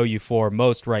probably know you for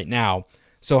most right now.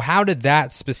 So how did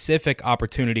that specific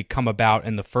opportunity come about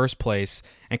in the first place?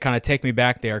 And kind of take me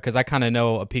back there, because I kind of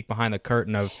know a peek behind the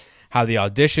curtain of how the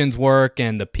auditions work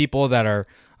and the people that are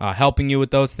helping you with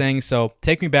those things. So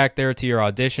take me back there to your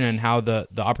audition and how the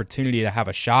opportunity to have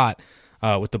a shot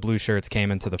with the Blue Shirts came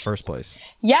into the first place.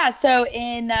 Yeah, so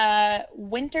in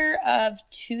winter of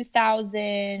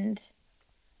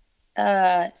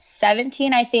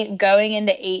 2017, I think, going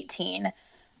into 18.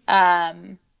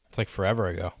 It's like forever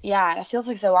ago. Yeah, it feels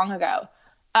like so long ago.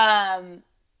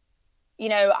 You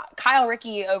know, Kyle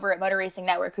Rickey over at Motor Racing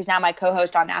Network, who's now my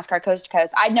co-host on NASCAR Coast to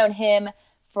Coast, I'd known him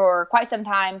for quite some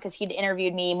time because he'd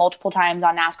interviewed me multiple times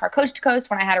on NASCAR Coast to Coast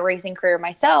when I had a racing career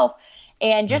myself.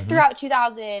 And just throughout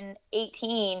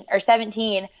 2018 or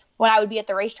 17, when I would be at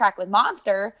the racetrack with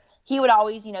Monster, he would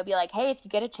always, you know, be like, hey, if you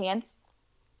get a chance,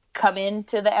 come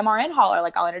into the MRN hall, or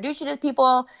like I'll introduce you to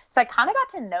people. So I kind of got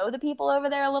to know the people over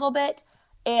there a little bit.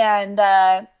 And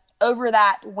over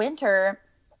that winter,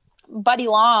 Buddy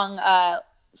Long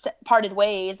parted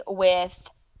ways with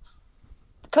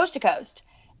Coast to Coast.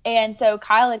 And so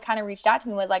Kyle had kind of reached out to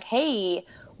me and was like, hey,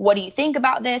 what do you think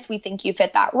about this? We think you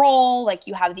fit that role. Like,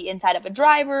 you have the inside of a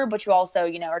driver, but you also,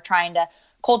 you know, are trying to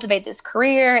cultivate this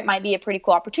career. It might be a pretty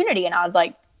cool opportunity. And I was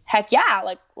like, heck yeah,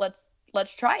 like let's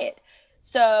try it.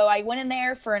 So I went in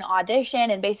there for an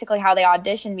audition, and basically how they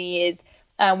auditioned me is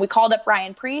we called up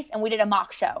Ryan Preece and we did a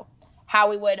mock show. How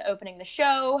we would opening the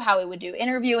show, how we would do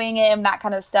interviewing him, that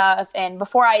kind of stuff. And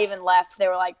before I even left, they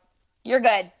were like, "You're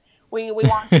good. We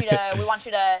want you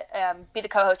to be the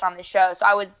co-host on this show." So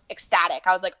I was ecstatic.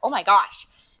 I was like, "Oh my gosh,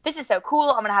 this is so cool!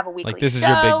 I'm gonna have a weekly show. Like, this is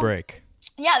your big break."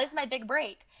 Yeah, this is my big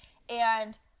break.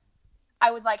 And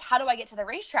I was like, "How do I get to the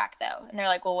racetrack, though?" And they're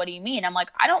like, "Well, what do you mean?" I'm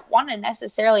like, "I don't want to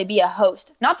necessarily be a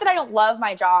host. Not that I don't love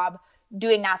my job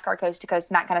doing NASCAR Coast to Coast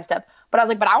and that kind of stuff. But I was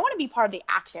like, but I want to be part of the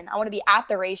action. I want to be at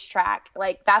the racetrack.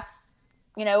 Like, that's,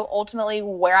 you know, ultimately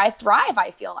where I thrive,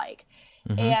 I feel like."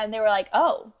 Mm-hmm. And they were like,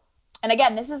 oh. And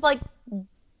again, this is like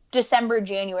December,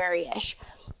 January-ish.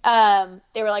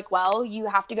 They were like, well, you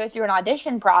have to go through an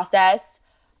audition process.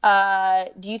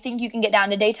 Do you think you can get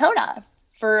down to Daytona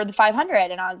for the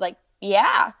 500? And I was like,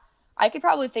 yeah, I could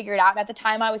probably figure it out. And at the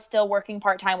time, I was still working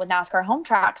part-time with NASCAR Home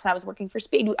Tracks, and I was working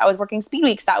Speed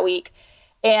Weeks that week.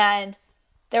 And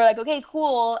they were like, okay,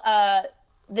 cool.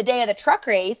 The day of the truck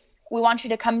race, we want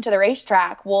you to come to the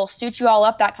racetrack. We'll suit you all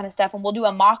up, that kind of stuff, and we'll do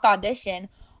a mock audition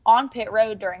on pit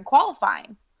road during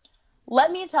qualifying.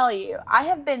 Let me tell you, I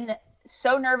have been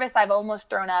so nervous I've almost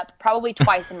thrown up probably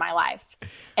twice in my life.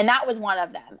 And that was one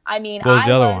of them. I mean, what was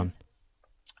the other one?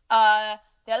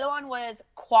 The other one was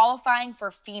qualifying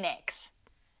for Phoenix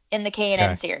in the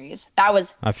K&N series. That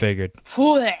was... I figured.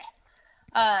 Anyway,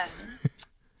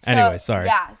 sorry.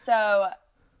 Yeah, so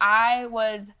I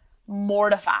was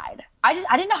mortified. I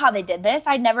didn't know how they did this.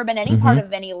 I'd never been any part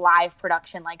of any live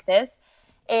production like this.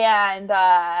 And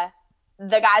the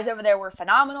guys over there were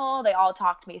phenomenal. They all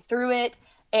talked me through it.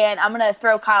 And I'm going to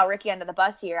throw Kyle Rickey under the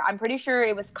bus here. I'm pretty sure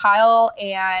it was Kyle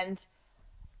and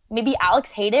maybe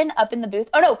Alex Hayden up in the booth.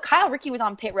 Oh, no, Kyle Rickey was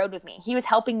on pit road with me. He was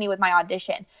helping me with my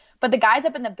audition. But the guys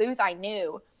up in the booth I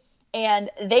knew, and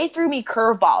they threw me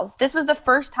curveballs. This was the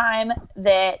first time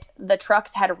that the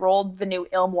trucks had rolled the new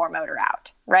Ilmore motor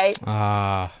out, right?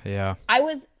 Yeah. I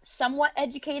was somewhat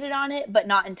educated on it, but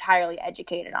not entirely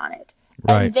educated on it.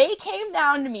 Right. And they came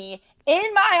down to me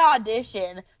in my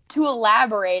audition to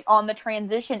elaborate on the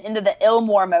transition into the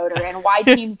Ilmore motor and why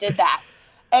teams did that.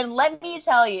 And let me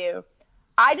tell you,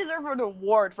 I deserve an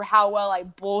award for how well I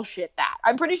bullshit that.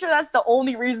 I'm pretty sure that's the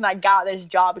only reason I got this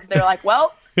job, because they were like,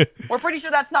 well, we're pretty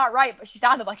sure that's not right, but she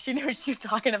sounded like she knew what she was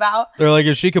talking about. They're like,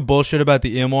 if she could bullshit about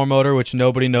the EMR motor, which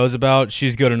nobody knows about,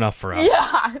 she's good enough for us.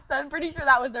 Yeah, so I'm pretty sure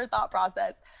that was their thought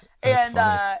process. That's And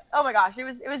funny. oh my gosh, it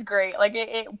was great. Like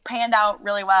it panned out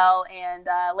really well. And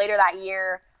later that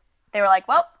year, they were like,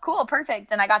 well, cool,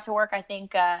 perfect. And I got to work, I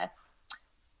think,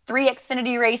 3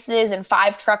 Xfinity races and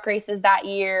 5 truck races that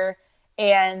year.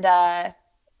 And, by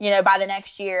the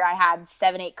next year I had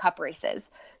 7, 8 cup races.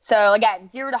 So again,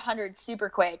 0 to 100 super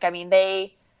quick. I mean,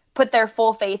 they put their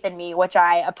full faith in me, which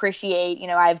I appreciate.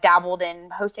 I've dabbled in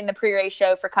hosting the pre-race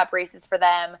show for cup races for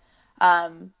them.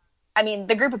 I mean,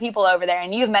 the group of people over there,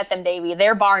 and you've met them, Davey,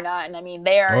 they're bar none. I mean,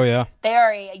 they are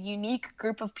a unique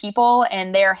group of people,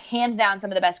 and they're hands down some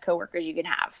of the best coworkers you can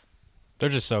have. They're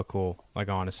just so cool, like,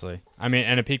 honestly. I mean,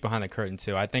 and a peek behind the curtain,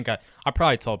 too. I think I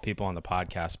probably told people on the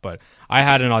podcast, but I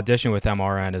had an audition with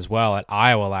MRN as well at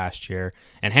Iowa last year,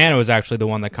 and Hannah was actually the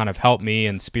one that kind of helped me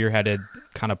and spearheaded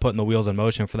kind of putting the wheels in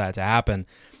motion for that to happen.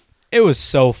 It was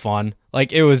so fun.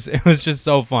 Like, it was just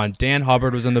so fun. Dan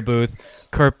Hubbard was in the booth.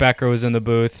 Kurt Becker was in the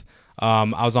booth. I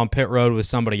was on pit road with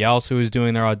somebody else who was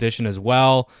doing their audition as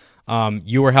well.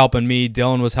 You were helping me.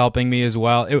 Dylan was helping me as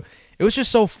well. It was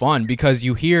just so fun because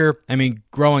you hear, I mean,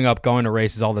 growing up, going to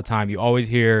races all the time, you always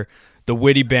hear the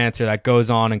witty banter that goes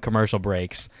on in commercial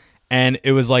breaks. And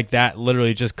it was like that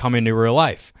literally just coming to real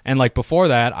life. And like before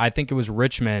that, I think it was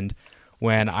Richmond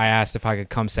when I asked if I could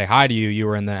come say hi to you. You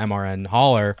were in the MRN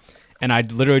hauler. And I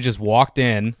literally just walked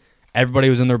in. Everybody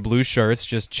was in their blue shirts,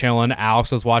 just chilling.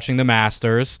 Alex was watching the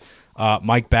Masters.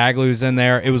 Mike Bagley was in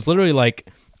there. It was literally like,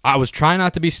 I was trying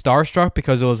not to be starstruck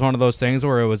because it was one of those things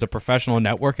where it was a professional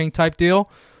networking type deal.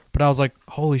 But I was like,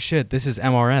 holy shit, this is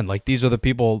MRN. Like, these are the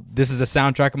people, this is the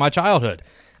soundtrack of my childhood.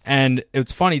 And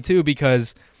it's funny, too,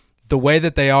 because the way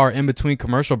that they are in between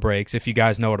commercial breaks, if you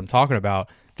guys know what I'm talking about,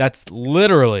 that's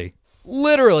literally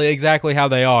exactly how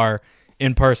they are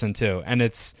in person, too. And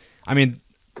it's, I mean,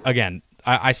 again,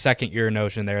 I second your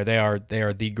notion there. They are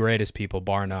the greatest people,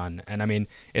 bar none. And I mean,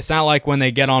 it's not like when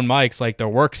they get on mics, like their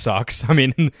work sucks. I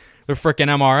mean, they're freaking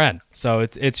MRN. So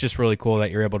it's just really cool that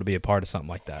you're able to be a part of something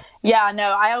like that. Yeah, no,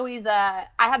 I always, I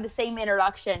had the same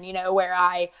introduction, where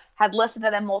I had listened to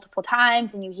them multiple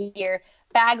times, and you hear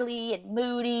Bagley and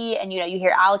Moody, and, you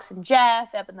hear Alex and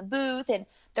Jeff up in the booth, and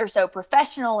they're so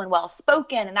professional and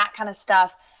well-spoken and that kind of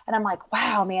stuff. And I'm like,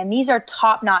 wow, man, these are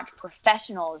top-notch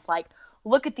professionals. Like,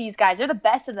 look at these guys. They're the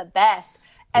best of the best.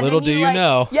 And little do you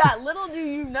know. Yeah, little do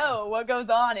you know what goes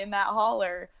on in that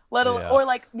hauler. Or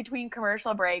like between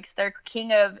commercial breaks, they're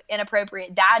king of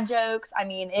inappropriate dad jokes. I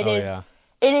mean, it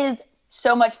is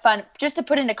so much fun. Just to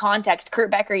put into context,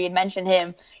 Kurt Becker, you had mentioned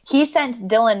him. He sent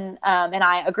Dylan and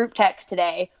I a group text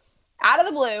today out of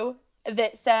the blue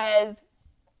that says,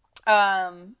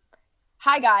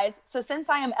 hi guys, so since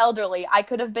I am elderly, I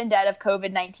could have been dead of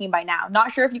COVID-19 by now.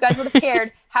 Not sure if you guys would have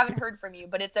cared. Haven't heard from you,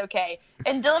 but it's okay.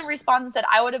 And Dylan responds and said,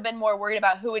 I would have been more worried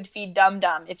about who would feed Dum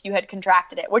Dum if you had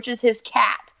contracted it, which is his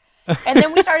cat. And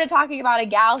then we started talking about a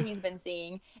gal he's been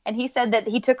seeing, and he said that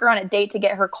he took her on a date to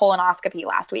get her colonoscopy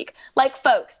last week. Like,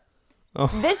 folks,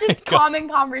 this is common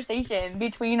conversation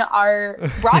between our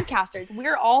broadcasters.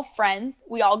 We're all friends.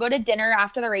 We all go to dinner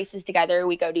after the races together.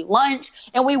 We go do lunch,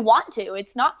 and we want to.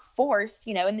 It's not forced.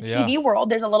 In the TV world,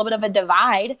 there's a little bit of a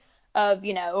divide of,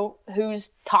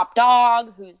 who's top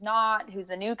dog, who's not, who's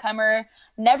the newcomer.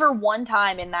 Never one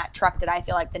time in that truck did I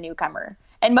feel like the newcomer.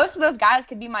 And most of those guys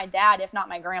could be my dad, if not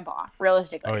my grandpa,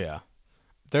 realistically. Oh, yeah.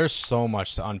 There's so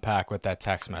much to unpack with that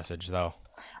text message, though.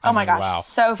 Oh my gosh, wow.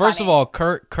 so funny. First of all,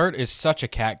 Kurt is such a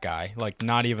cat guy, like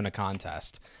not even a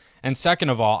contest. And second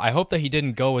of all, I hope that he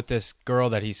didn't go with this girl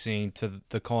that he's seeing to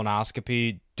the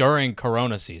colonoscopy during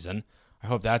Corona season. I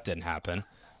hope that didn't happen.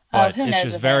 But it's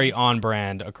just very on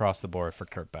brand across the board for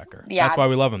Kurt Becker. Yeah, that's why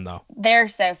we love him, though. They're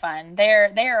so fun.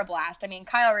 They're a blast. I mean,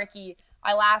 Kyle Rickey,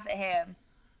 I laugh at him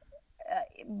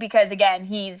because, again,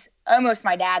 he's almost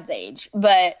my dad's age,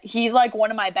 but he's like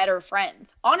one of my better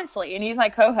friends, honestly. And he's my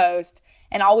co-host.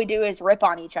 And all we do is rip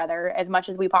on each other as much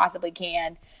as we possibly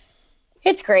can.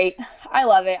 It's great. I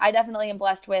love it. I definitely am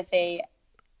blessed with a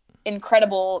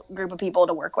incredible group of people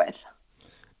to work with.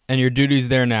 And your duty's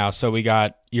there now. So we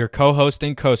got your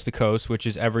co-hosting Coast to Coast, which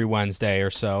is every Wednesday or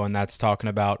so, and that's talking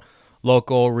about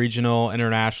local, regional,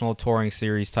 international touring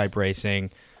series type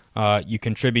racing. You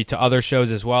contribute to other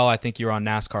shows as well. I think you're on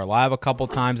NASCAR Live a couple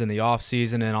times in the off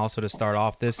season, and also to start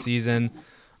off this season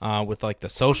with like the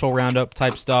social roundup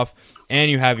type stuff.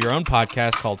 And you have your own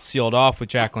podcast called Sealed Off with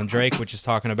Jacqueline Drake, which is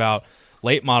talking about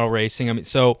late model racing. I mean,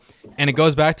 so, and it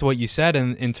goes back to what you said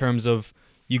in terms of,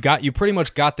 you pretty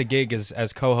much got the gig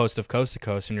as co-host of Coast to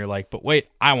Coast, and you're like, but wait,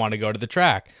 I want to go to the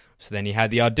track. So then you had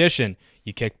the audition.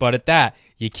 You kick butt at that.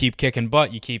 You keep kicking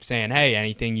butt. You keep saying, hey,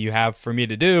 anything you have for me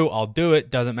to do, I'll do it.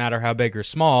 Doesn't matter how big or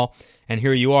small. And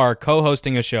here you are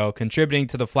co-hosting a show, contributing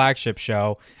to the flagship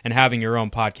show, and having your own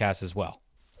podcast as well.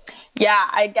 Yeah,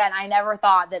 I never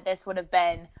thought that this would have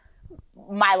been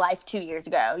my life 2 years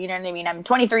ago. You know what I mean? I'm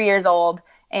 23 years old,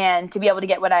 and to be able to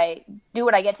get what I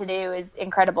get to do is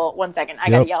incredible. 1 second. I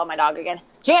got to yell at my dog again.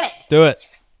 Janet! Do it.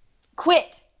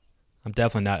 Quit. I'm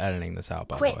definitely not editing this out,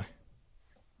 by the way.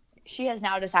 She has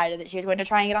now decided that she's going to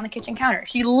try and get on the kitchen counter.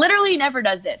 She literally never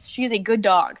does this. She is a good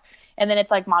dog. And then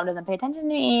it's like, Mom doesn't pay attention to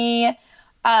me.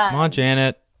 Come on,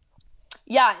 Janet.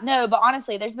 Yeah, no, but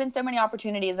honestly, there's been so many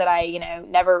opportunities that I,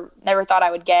 never thought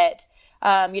I would get.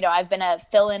 I've been a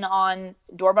fill-in on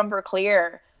Door Bumper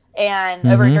Clear and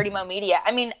over at Dirty Mo Media.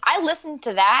 I mean, I listened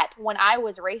to that when I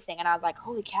was racing, and I was like,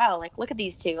 holy cow, like, look at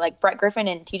these two, like Brett Griffin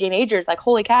and TJ Majors, like,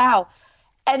 holy cow.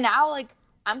 And now, like,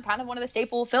 I'm kind of one of the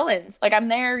staple fill-ins. Like, I'm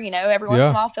there, every once in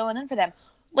a while filling in for them.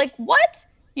 Like, what?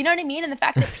 You know what I mean? And the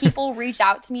fact that people reach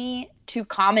out to me to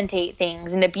commentate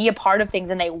things and to be a part of things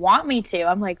and they want me to,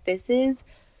 I'm like, this is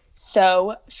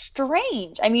so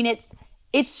strange. I mean,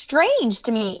 it's strange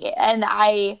to me. And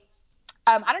I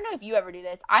don't know if you ever do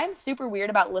this. I'm super weird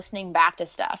about listening back to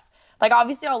stuff. Like,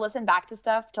 obviously I'll listen back to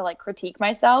stuff to like critique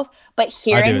myself, but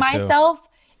hearing myself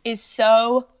is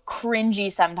so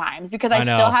cringy sometimes because I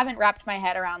still haven't wrapped my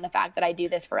head around the fact that I do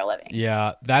this for a living.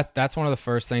 Yeah, that's one of the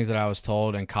first things that I was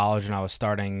told in college when I was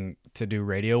starting to do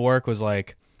radio work was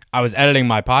like, I was editing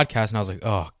my podcast and I was like,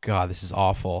 oh God, this is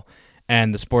awful.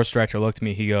 And the sports director looked at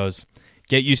me, he goes,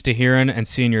 get used to hearing and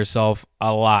seeing yourself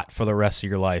a lot for the rest of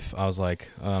your life. I was like,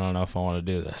 I don't know if I want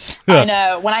to do this. I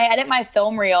know. When I edit my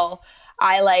film reel,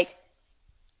 I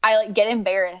get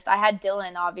embarrassed. I had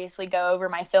Dylan obviously go over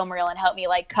my film reel and help me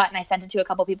like cut, and I sent it to a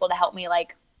couple people to help me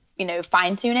like,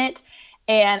 fine tune it.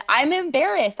 And I'm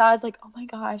embarrassed. I was like, oh my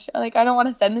gosh, like I don't want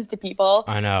to send this to people.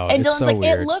 I know. And Dylan's so like,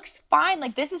 weird. It looks fine.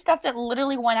 Like this is stuff that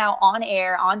literally went out on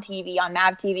air, on TV, on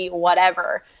MAV TV,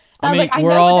 whatever. I mean,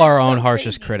 we're all our own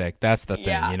harshest critic. That's the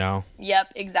thing,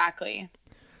 Yep, exactly.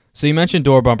 So you mentioned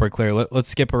Door Bumper Clear. Let's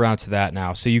skip around to that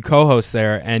now. So you co-host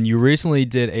there, and you recently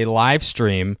did a live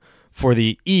stream for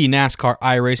the NASCAR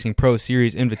iRacing Pro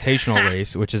Series Invitational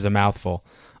race, which is a mouthful.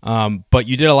 But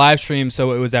you did a live stream,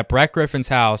 so it was at Brett Griffin's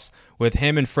house with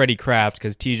him and Freddie Kraft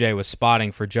because TJ was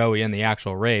spotting for Joey in the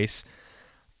actual race.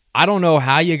 I don't know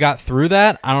how you got through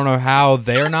that. I don't know how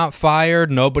they're not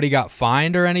fired. Nobody got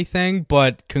fined or anything,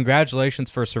 but congratulations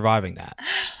for surviving that.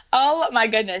 Oh, my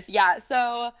goodness. Yeah,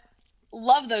 so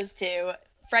love those two.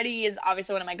 Freddie is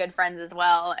obviously one of my good friends as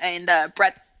well, and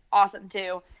Brett's awesome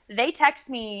too. They text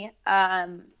me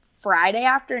Friday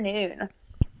afternoon,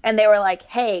 and they were like,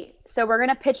 hey, so we're going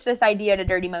to pitch this idea to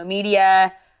Dirty Mo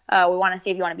Media. We want to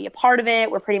see if you want to be a part of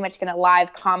it. We're pretty much going to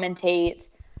live commentate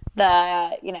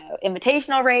the,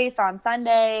 invitational race on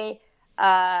Sunday.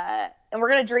 And we're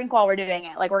going to drink while we're doing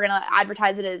it. Like, we're going to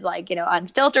advertise it as, like,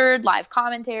 unfiltered, live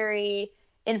commentary,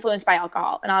 influenced by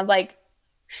alcohol. And I was like,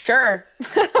 sure.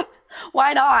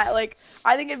 Why not? Like,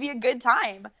 I think it'd be a good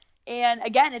time. And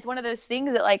again, it's one of those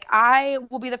things that like, I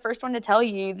will be the first one to tell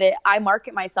you that I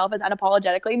market myself as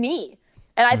unapologetically me.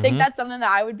 And I think that's something that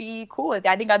I would be cool with.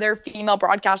 I think other female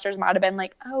broadcasters might've been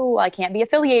like, oh, I can't be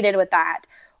affiliated with that,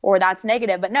 or that's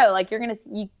negative, but no, like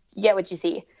you get what you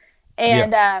see.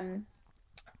 And,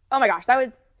 oh my gosh, that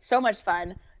was so much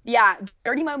fun. Yeah.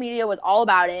 Dirty Mo Media was all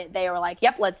about it. They were like,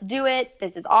 yep, let's do it.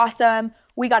 This is awesome.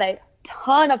 We got a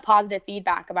ton of positive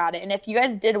feedback about it. And if you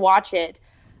guys did watch it,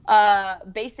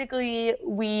 basically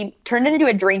we turned it into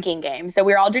a drinking game. So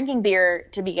we were all drinking beer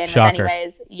to begin with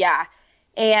anyways. Yeah.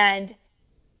 And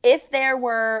if there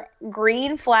were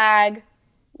green flag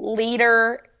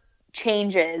leader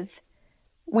changes,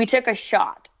 we took a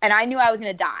shot, and I knew I was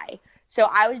going to die. So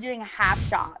I was doing half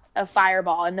shots of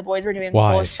Fireball, and the boys were doing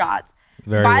full shots.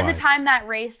 By the time that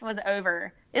race was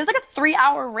over, it was like a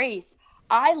 3-hour race.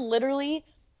 I literally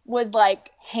was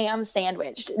like ham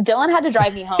sandwiched. Dylan had to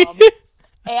drive me home.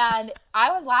 And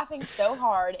I was laughing so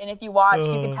hard. And if you watched,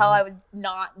 you could tell I was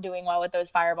not doing well with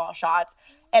those Fireball shots.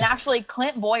 And actually,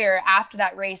 Clint Boyer, after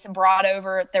that race, brought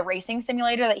over the racing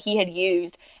simulator that he had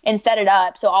used and set it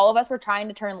up. So all of us were trying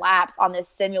to turn laps on this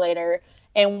simulator.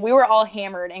 And we were all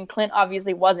hammered. And Clint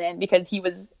obviously wasn't because he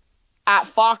was at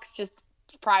Fox just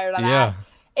prior to that.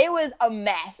 It was a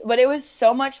mess. But it was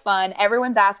so much fun.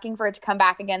 Everyone's asking for it to come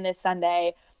back again this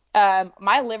Sunday.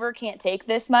 My liver can't take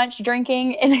this much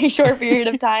drinking in a short period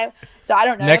of time. So I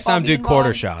don't know. Next time do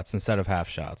quarter shots instead of half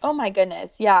shots. Oh my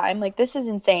goodness. Yeah. I'm like, this is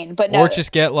insane. But no. Or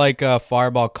just get like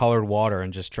Fireball colored water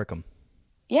and just trick them.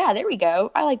 Yeah, there we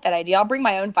go. I like that idea. I'll bring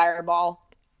my own fireball.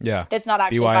 Yeah. That's not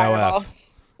actually BYOF. fireball.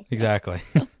 Exactly.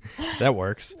 That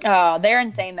works. Oh, they're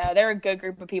insane though. They're a good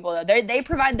group of people though. They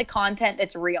provide the content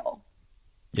that's real.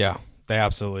 Yeah, they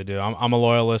absolutely do. I'm a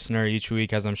loyal listener each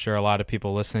week, as I'm sure a lot of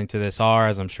people listening to this are,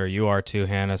 as I'm sure you are too,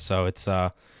 Hannah. So it's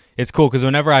cool because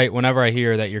whenever I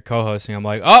hear that you're co-hosting, I'm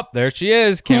like, oh, there she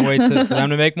is. Can't wait for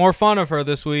them to make more fun of her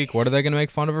this week. What are they going to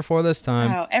make fun of her for this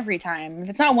time? Oh, every time.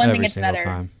 If it's not one thing, it's another.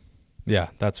 Time. Yeah,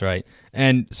 that's right.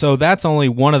 And so that's only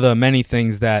one of the many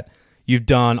things that you've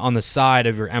done on the side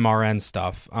of your MRN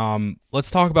stuff. Let's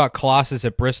talk about Colossus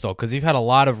at Bristol, because you've had a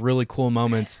lot of really cool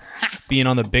moments being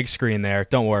on the big screen there.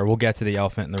 Don't worry, we'll get to the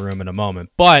elephant in the room in a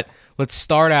moment. But let's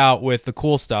start out with the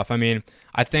cool stuff. I mean,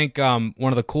 I think one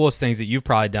of the coolest things that you've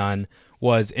probably done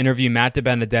was interview Matt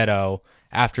DiBenedetto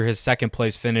after his second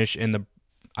place finish in the,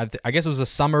 I guess it was a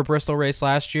summer Bristol race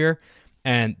last year,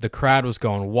 and the crowd was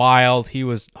going wild. He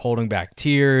was holding back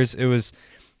tears.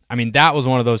 That was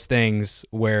one of those things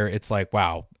where it's like,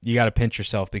 wow, you got to pinch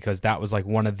yourself, because that was like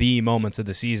one of the moments of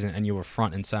the season and you were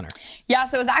front and center. Yeah,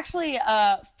 so it was actually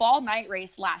a fall night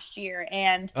race last year.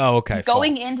 And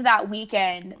going into that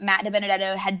weekend, Matt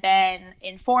DiBenedetto had been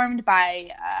informed by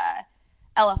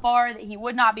LFR that he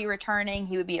would not be returning.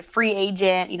 He would be a free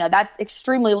agent. That's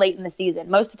extremely late in the season.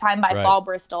 Most of the time by fall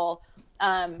Bristol,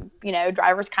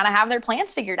 drivers kind of have their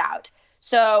plans figured out.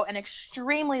 So an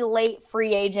extremely late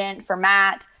free agent for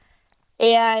Matt.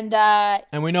 And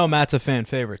we know Matt's a fan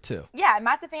favorite too. Yeah,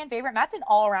 Matt's a fan favorite. Matt's an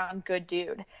all-around good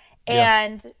dude.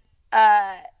 And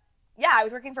I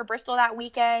was working for Bristol that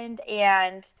weekend,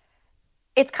 and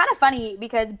it's kind of funny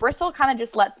because Bristol kind of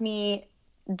just lets me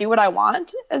do what I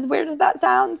want, as weird as that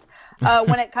sounds.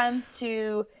 When it comes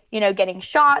to, getting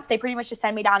shots, they pretty much just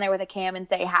send me down there with a cam and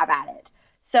say, have at it.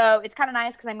 So it's kind of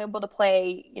nice because I'm able to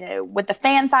play, with the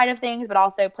fan side of things, but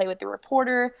also play with the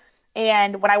reporter.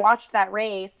 And when I watched that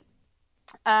race,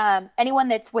 anyone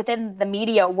that's within the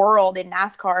media world in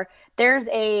NASCAR, there's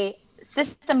a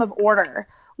system of order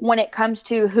when it comes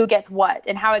to who gets what,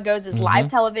 and how it goes is live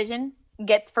television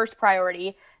gets first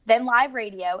priority, then live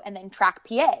radio, and then track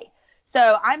PA.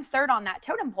 So I'm third on that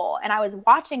totem pole, and I was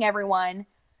watching everyone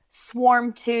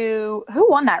swarm to, who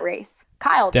won that race?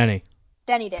 Kyle did.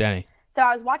 Denny did. Denny. So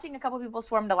I was watching a couple people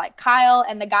swarm to like Kyle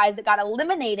and the guys that got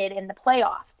eliminated in the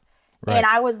playoffs. Right. And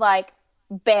I was like,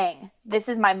 bang, this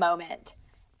is my moment.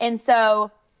 And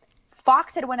so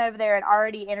Fox had went over there and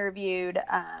already interviewed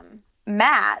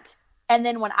Matt. And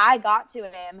then when I got to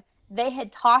him, they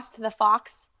had tossed the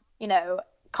Fox,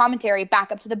 commentary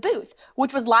back up to the booth,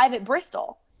 which was live at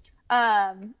Bristol.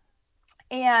 And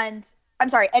I'm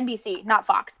sorry, NBC, not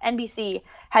Fox. NBC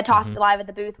had tossed it live at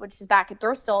the booth, which is back at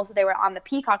Bristol. So they were on the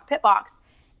Peacock pit box.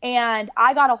 And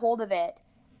I got a hold of it,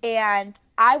 and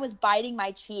I was biting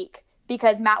my cheek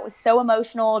because Matt was so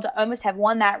emotional to almost have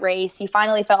won that race. He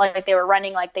finally felt like they were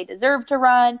running like they deserved to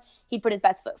run. He'd put his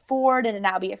best foot forward and to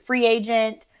now be a free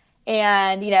agent.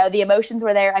 And, the emotions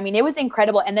were there. I mean, it was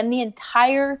incredible. And then the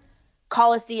entire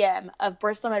Coliseum of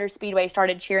Bristol Motor Speedway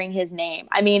started cheering his name.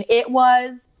 I mean, it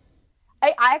was –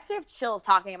 I actually have chills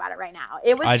talking about it right now.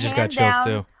 It was I just got chills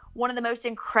too. One of the most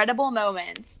incredible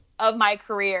moments of my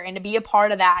career, and to be a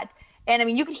part of that. And I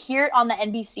mean, you could hear it on the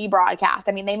NBC broadcast.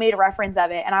 I mean, they made a reference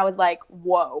of it, and I was like,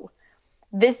 whoa,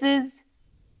 this is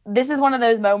one of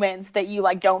those moments that you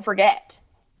like don't forget.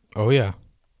 Oh yeah.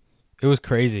 It was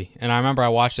crazy. And I remember I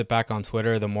watched it back on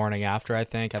Twitter the morning after, I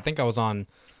think I was on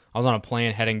a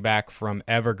plane heading back from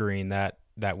Evergreen that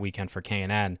weekend for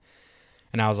K&N.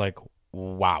 And I was like,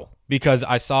 wow, because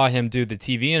I saw him do the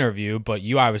TV interview, but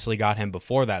you obviously got him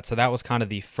before that. So that was kind of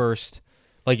the first,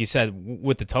 like you said,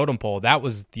 with the totem pole, that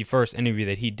was the first interview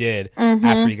that he did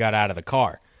after he got out of the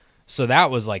car. So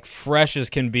that was like fresh as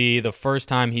can be, the first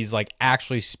time he's like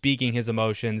actually speaking his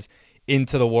emotions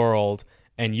into the world,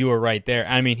 and you were right there.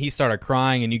 I mean, he started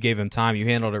crying and you gave him time. You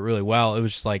handled it really well. It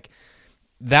was just like,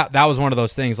 that was one of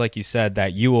those things, like you said,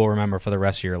 that you will remember for the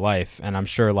rest of your life. And I'm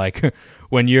sure like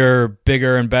when you're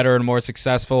bigger and better and more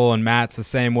successful, and Matt's the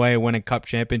same way, winning cup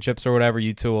championships or whatever,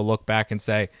 you two will look back and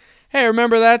say, hey,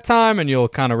 remember that time? And you'll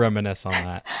kind of reminisce on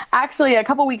that. Actually, a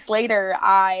couple weeks later,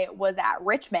 I was at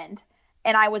Richmond,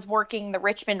 and I was working the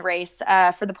Richmond race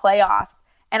for the playoffs.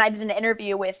 And I did an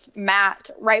interview with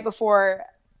Matt right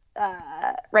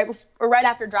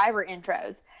after driver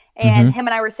intros. And him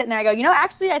and I were sitting there. I go,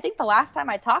 actually, I think the last time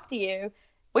I talked to you,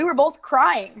 we were both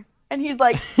crying. And he's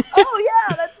like, oh,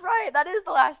 yeah, that's right. That is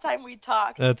the last time we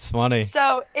talked. That's funny.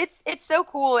 So it's so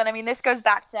cool. And, I mean, this goes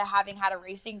back to having had a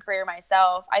racing career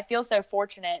myself. I feel so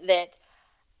fortunate that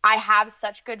I have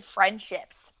such good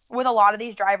friendships with a lot of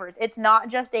these drivers. It's not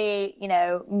just a,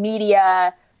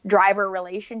 media driver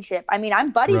relationship. I mean,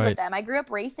 I'm buddies Right. with them. I grew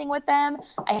up racing with them.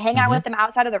 I hang out with them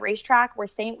outside of the racetrack. We're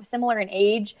similar in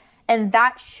age. And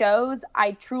that shows,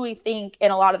 I truly think,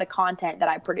 in a lot of the content that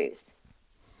I produce.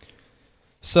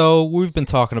 So we've been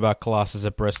talking about Colossus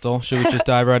at Bristol. Should we just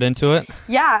dive right into it?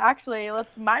 Yeah, actually,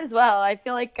 might as well. I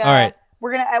feel like All right.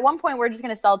 at one point, we're just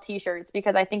going to sell t-shirts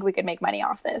because I think we could make money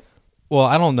off this. Well,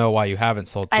 I don't know why you haven't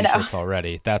sold I know. t-shirts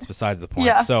already. That's besides the point.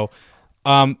 Yeah. So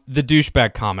the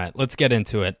douchebag comment, let's get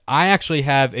into it. I actually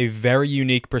have a very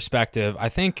unique perspective. I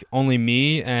think only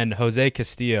me and Jose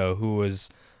Castillo, who was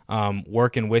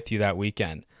working with you that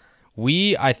weekend,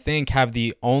 we, I think, have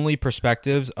the only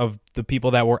perspectives of the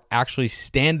people that were actually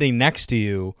standing next to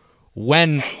you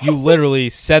when you literally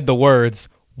said the words,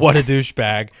 "What a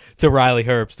douchebag," to Riley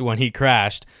Herbst when he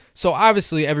crashed. So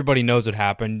obviously everybody knows what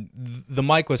happened. The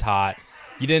mic was hot.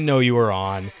 You didn't know you were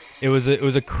on. It was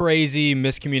a crazy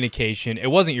miscommunication. It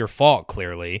wasn't your fault,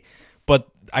 clearly, but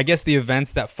I guess the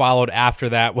events that followed after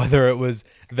that, whether it was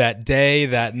that day,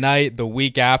 that night, the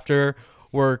week after,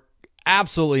 were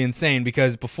absolutely insane.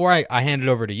 Because before I hand it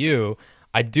over to you,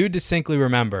 I do distinctly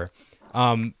remember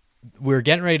we were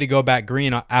getting ready to go back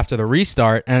green after the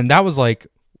restart, and that was like,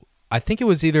 I think it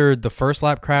was either the first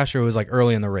lap crash or it was like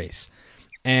early in the race.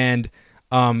 And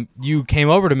you came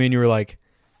over to me and you were like,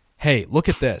 "Hey, look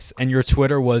at this." And your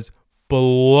Twitter was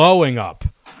blowing up.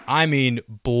 I mean,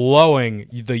 blowing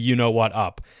the you-know-what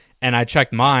up. And I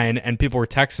checked mine, and people were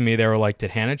texting me. They were like,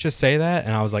 "Did Hannah just say that?"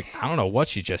 And I was like, "I don't know what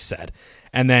she just said."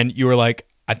 And then you were like,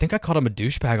 "I think I called him a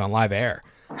douchebag on live air."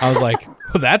 I was like,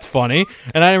 "Well, that's funny."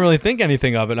 And I didn't really think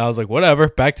anything of it. And I was like, whatever,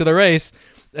 back to the race.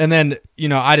 And then,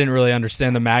 I didn't really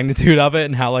understand the magnitude of it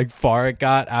and how like far it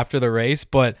got after the race.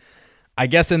 But I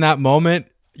guess in that moment,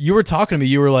 you were talking to me.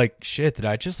 You were like, "Shit, did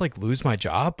I just like lose my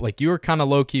job?" Like you were kind of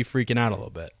low key freaking out a little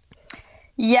bit.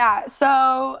 Yeah,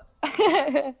 so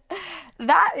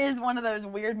that is one of those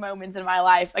weird moments in my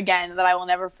life, again, that I will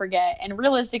never forget. And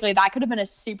realistically, that could have been a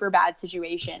super bad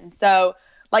situation. So,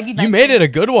 like you made it a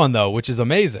good one though, which is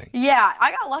amazing. Yeah,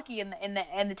 I got lucky in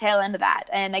the tail end of that.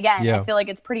 And again, I feel like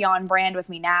it's pretty on brand with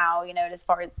me now. As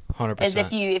far as 100%. as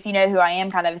if you know who I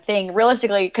am, kind of a thing.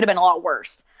 Realistically, it could have been a lot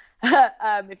worse.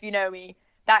 If you know me,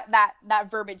 that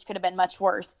verbiage could have been much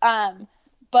worse.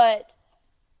 But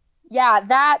yeah,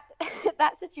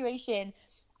 that situation,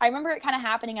 I remember it kind of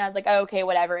happening, and I was like, "Oh, okay,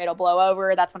 whatever, it'll blow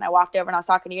over." That's when I walked over and I was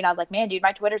talking to you, and I was like, "Man, dude,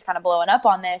 my Twitter's kind of blowing up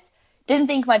on this." Didn't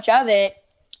think much of it,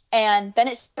 and then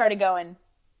it started going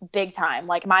big time.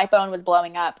 Like my phone was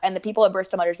blowing up, and the people at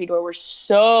Bristol Motor Speedway were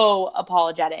so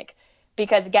apologetic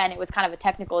because, again, it was kind of a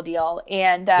technical deal,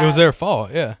 and it was their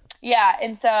fault. Yeah. Yeah,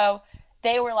 and so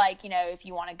they were like, if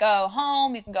you want to go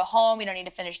home, you can go home. You don't need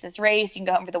to finish this race. You can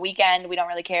go home for the weekend. We don't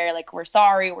really care. Like, we're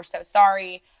sorry. We're so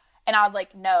sorry. And I was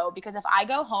like, no, because if I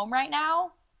go home right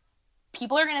now,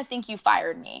 people are going to think you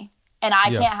fired me. And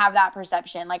I can't have that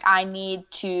perception. Like, I need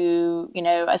to,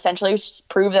 essentially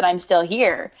prove that I'm still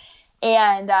here.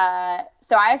 And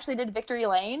so I actually did Victory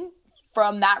Lane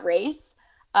from that race.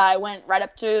 I went right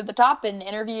up to the top and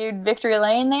interviewed Victory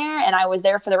Lane there. And I was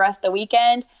there for the rest of the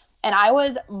weekend. And I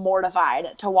was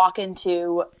mortified to walk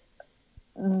into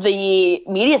the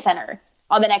media center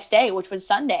on the next day, which was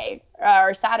Sunday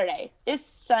or Saturday. It's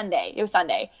Sunday. It was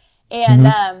Sunday.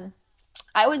 And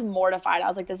I was mortified. I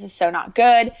was like, this is so not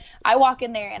good. I walk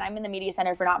in there and I'm in the media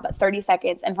center for not but 30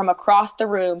 seconds. And from across the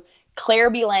room, Claire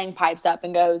B. Lang pipes up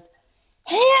and goes,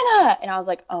 "Hannah!" And I was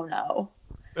like, oh no.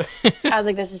 I was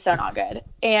like, this is so not good.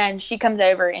 And she comes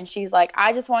over and she's like,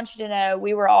 "I just want you to know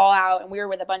we were all out and we were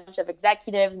with a bunch of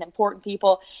executives and important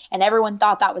people, and everyone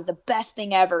thought that was the best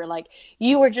thing ever. Like,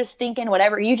 you were just thinking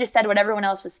whatever, you just said what everyone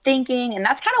else was thinking." And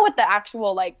that's kind of what the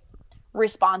actual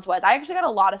response was. I actually got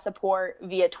a lot of support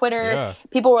via Twitter. Yeah.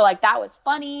 People were like, "That was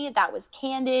funny. That was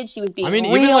candid. She was being real."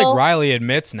 Even like Riley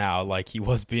admits now, like he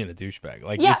was being a douchebag.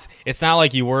 Like it's not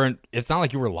like you weren't. It's not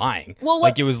like you were lying. Well,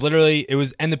 like it was literally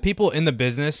and the people in the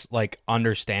business like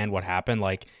understand what happened.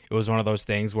 Like it was one of those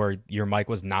things where your mic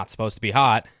was not supposed to be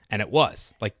hot, and it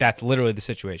was. Like that's literally the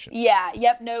situation. Yeah.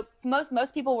 Yep. Nope.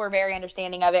 Most people were very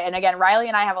understanding of it. And again, Riley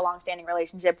and I have a long-standing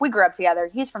relationship. We grew up together.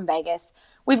 He's from Vegas.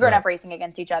 We've grown up racing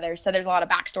against each other, so there's a lot of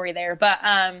backstory there. But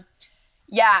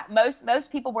yeah,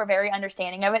 most people were very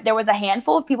understanding of it. There was a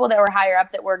handful of people that were higher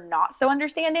up that were not so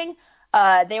understanding.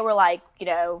 They were like, you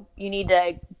need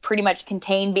to pretty much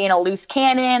contain being a loose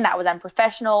cannon. That was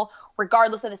unprofessional.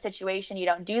 Regardless of the situation, you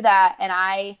don't do that. And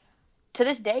I, to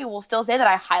this day, will still say that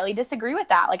I highly disagree with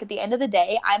that. Like, at the end of the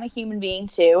day, I'm a human being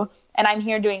too, and I'm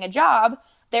here doing a job.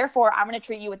 Therefore, I'm going to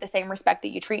treat you with the same respect that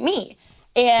you treat me.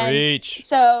 And Preach.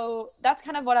 So that's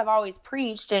kind of what I've always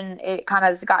preached, and it kind of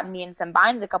has gotten me in some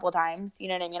binds a couple of times. You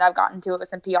know what I mean? I've gotten to it with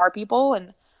some PR people,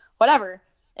 and whatever.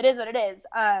 It is what it is.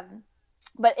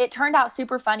 But it turned out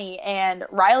super funny. And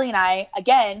Riley and I,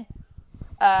 again,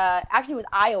 actually it was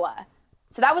Iowa.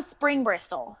 So that was spring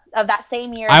Bristol of that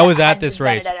same year. I was at this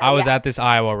race. I was at this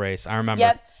Iowa race. I remember.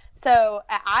 Yep. So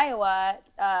at Iowa,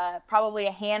 probably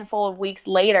a handful of weeks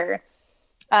later,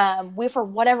 we, for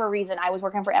whatever reason, I was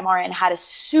working for MRN, had a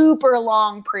super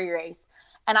long pre-race.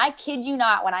 And I kid you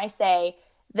not when I say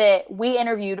that we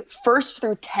interviewed 1st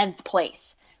through 10th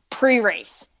place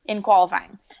pre-race in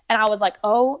qualifying. And I was like,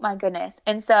 oh my goodness.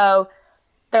 And so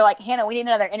they're like, Hannah, we need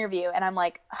another interview. And I'm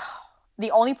like, oh,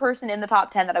 the only person in the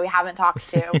top 10 that we haven't talked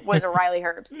to was Riley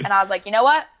Herbst. And I was like, you know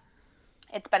what?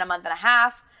 It's been a month and a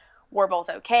half. We're both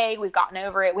okay. We've gotten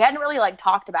over it. We hadn't really like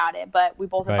talked about it, but we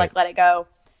both had like let it go.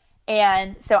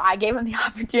 And so I gave him the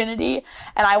opportunity,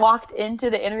 and I walked into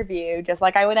the interview just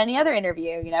like I would any other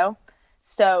interview, you know?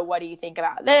 So what do you think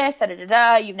about this?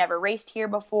 Da-da-da-da. You've never raced here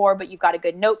before, but you've got a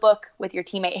good notebook with your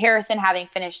teammate Harrison having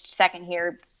finished second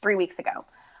here 3 weeks ago.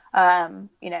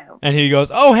 You know. And he goes,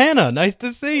 oh, Hannah, nice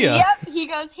to see you. Yep. He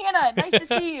goes, Hannah, nice to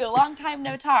see you. Long time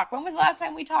no talk. When was the last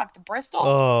time we talked? Bristol?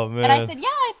 Oh, man. And I said, yeah,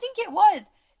 I think it was.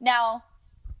 Now,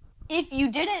 if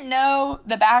you didn't know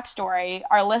the backstory,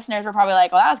 our listeners were probably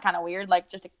like, well, that was kind of weird. Like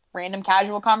just a random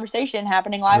casual conversation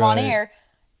happening live on air.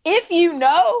 If you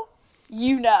know,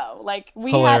 you know. Like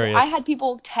I had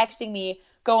people texting me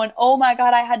going, oh my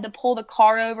God, I had to pull the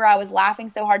car over. I was laughing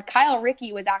so hard. Kyle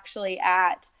Rickey was actually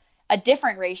at a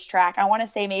different racetrack. I want to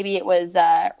say maybe it was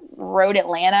Road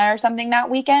Atlanta or something that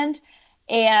weekend.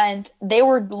 And they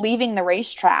were leaving the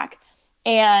racetrack.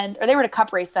 Or they were at a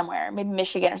cup race somewhere, maybe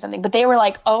Michigan or something. But they were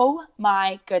like, oh,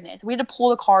 my goodness. We had to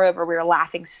pull the car over. We were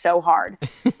laughing so hard.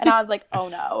 And I was like, oh,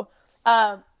 no.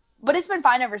 But it's been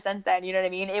fine ever since then. You know what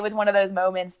I mean? It was one of those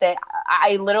moments that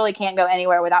I literally can't go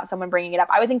anywhere without someone bringing it up.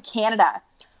 I was in Canada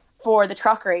for the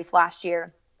truck race last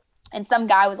year. And some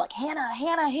guy was like, Hannah.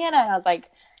 And I was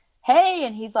like, hey.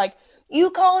 And he's like,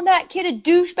 you calling that kid a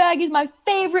douchebag is my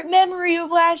favorite memory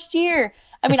of last year.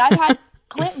 I mean, I've had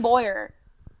Clint Boyer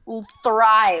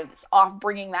thrives off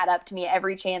bringing that up to me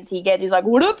every chance he gets. He's like,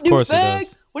 what up,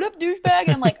 douchebag? What up, douchebag?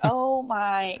 And I'm like, oh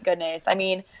my goodness. I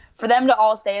mean, for them to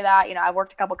all say that, you know, I've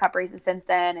worked a couple cup races since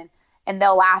then, and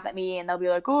they'll laugh at me and they'll be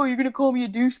like, oh, you're going to call me a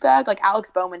douchebag? Like Alex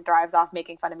Bowman thrives off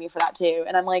making fun of me for that too.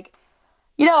 And I'm like,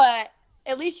 you know what?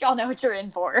 At least y'all know what you're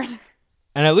in for.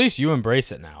 And at least you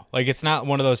embrace it now. Like, it's not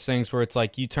one of those things where it's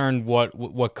like you turn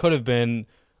what could have been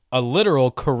a literal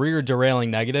career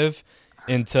derailing negative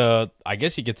into, I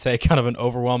guess you could say, kind of an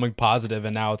overwhelming positive,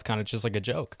 and now it's kind of just like a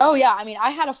joke. Oh yeah, I mean,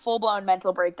 I had a full blown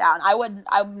mental breakdown.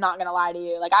 I'm not gonna lie to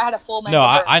you. Like, I had a full mental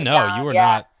breakdown. I know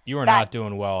you were not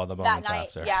doing well at the moments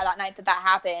after. Yeah, that night that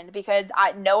happened, because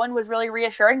no one was really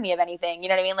reassuring me of anything. You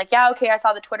know what I mean? Like, yeah, okay, I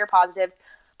saw the Twitter positives,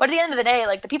 but at the end of the day,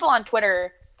 like, the people on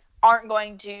Twitter aren't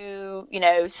going to, you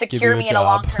know, secure me in a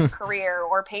long-term career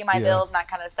or pay my bills and that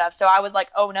kind of stuff. So I was like,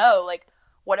 oh no, like,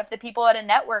 what if the people at a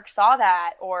network saw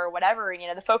that or whatever? You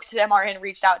know, the folks at MRN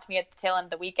reached out to me at the tail end of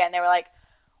the weekend. They were like,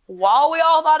 while we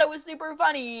all thought it was super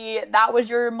funny, that was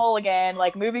your mulligan.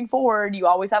 Like, moving forward, you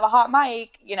always have a hot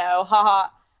mic, you know, haha.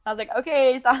 I was like,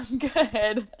 okay, sounds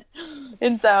good.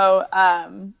 And so,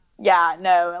 yeah,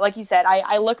 no, like you said,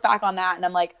 I look back on that and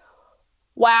I'm like,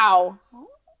 wow,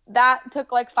 that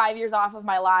took like 5 years off of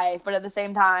my life. But at the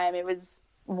same time, it was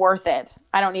worth it.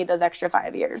 I don't need those extra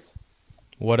 5 years.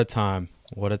 What a time.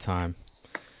 What a time.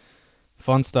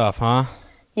 Fun stuff, huh?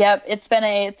 Yep, it's been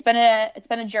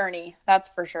a journey, that's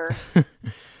for sure.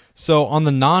 So on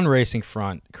the non-racing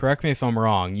front, correct me if I'm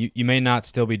wrong, you may not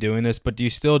still be doing this, but do you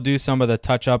still do some of the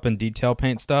touch-up and detail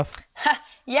paint stuff?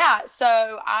 Yeah,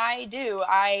 so I do.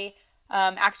 I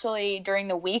actually, during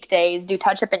the weekdays, do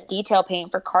touch-up and detail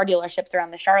paint for car dealerships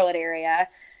around the Charlotte area.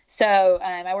 So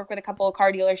I work with a couple of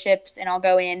car dealerships, and I'll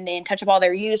go in and touch up all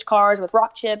their used cars with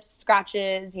rock chips,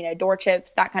 scratches, you know, door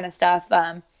chips, that kind of stuff,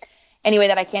 any way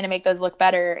that I can to make those look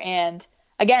better. And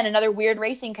again, another weird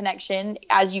racing connection.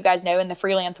 As you guys know, in the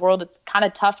freelance world, it's kind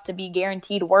of tough to be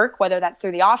guaranteed work, whether that's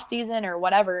through the off season or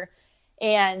whatever.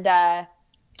 And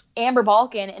Amber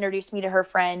Balkin introduced me to her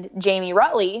friend Jamie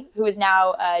Rutley, who is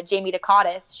now Jamie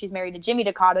DeCottis. She's married to Jimmy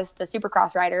DeCottis, the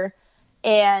Supercross rider.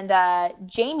 And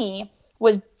Jamie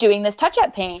was doing this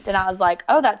touch-up paint, and I was like,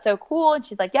 oh, that's so cool. And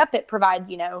she's like, yep, it provides,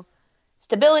 you know,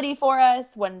 stability for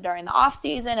us during the off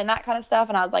season and that kind of stuff.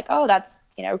 And I was like, oh, that's,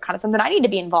 you know, kind of something I need to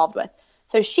be involved with.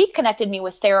 So she connected me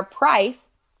with Sarah Price,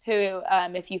 who,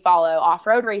 if you follow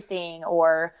off-road racing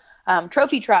or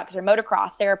trophy trucks or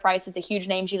motocross, Sarah Price is a huge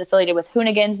name. She's affiliated with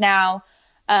Hoonigans now.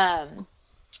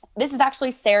 This is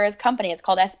actually Sarah's company. It's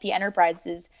called SP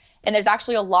Enterprises. And there's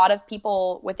actually a lot of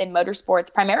people within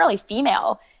motorsports, primarily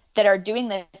female, that are doing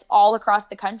this all across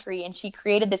the country. And she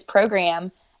created this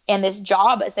program and this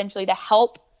job essentially to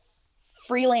help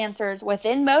freelancers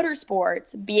within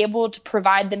motorsports be able to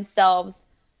provide themselves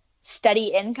steady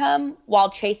income while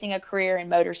chasing a career in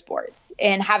motorsports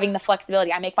and having the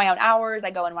flexibility. I make my own hours.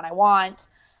 I go in when I want.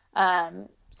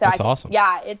 So that's awesome.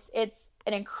 Yeah, it's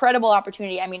an incredible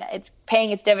opportunity. I mean, it's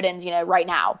paying its dividends, right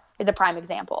now is a prime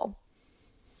example.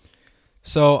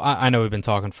 So I know we've been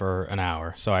talking for an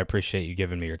hour, so I appreciate you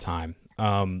giving me your time.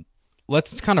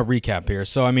 Let's kind of recap here.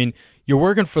 So, I mean, you're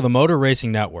working for the Motor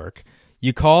Racing Network.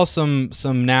 You call some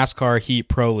NASCAR Heat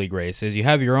Pro League races. You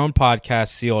have your own podcast,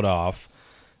 Sealed Off.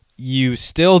 You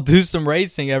still do some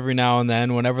racing every now and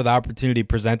then whenever the opportunity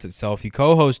presents itself. You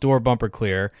co-host Door Bumper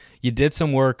Clear. You did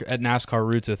some work at NASCAR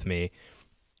Roots with me.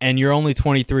 And you're only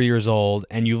 23 years old,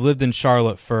 and you've lived in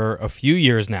Charlotte for a few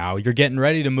years now. You're getting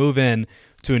ready to move in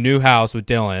to a new house with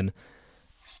Dylan.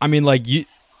 I mean, like,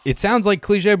 it sounds like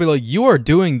cliche, but like, you are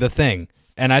doing the thing.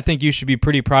 And I think you should be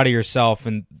pretty proud of yourself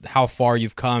and how far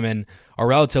you've come in a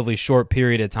relatively short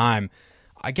period of time.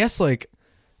 I guess, like,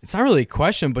 it's not really a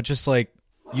question, but just like,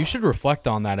 you should reflect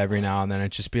on that every now and then and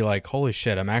just be like, holy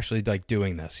shit, I'm actually like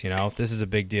doing this, This is a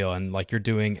big deal. And like, you're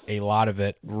doing a lot of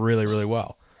it really, really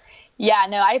well. Yeah,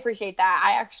 no, I appreciate that.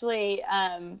 I actually,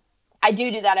 I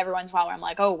do that every once in a while where I'm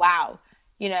like, oh, wow,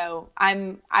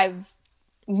 I've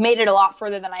made it a lot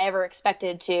further than I ever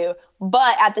expected to.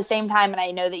 But at the same time, and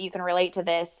I know that you can relate to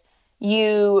this,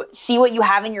 you see what you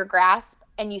have in your grasp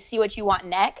and you see what you want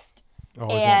next.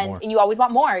 And you always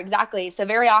want more. Exactly. So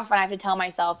very often I have to tell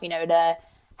myself, to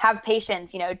have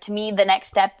patience. To me, the next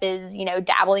step is,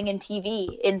 dabbling in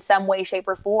TV in some way, shape,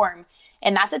 or form.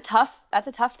 And that's a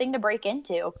tough thing to break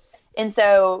into. And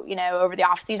so, over the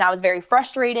off season, I was very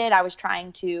frustrated. I was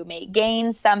trying to make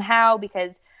gains somehow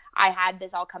because I had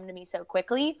this all come to me so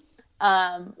quickly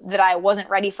that I wasn't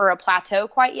ready for a plateau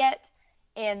quite yet.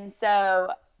 And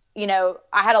so, I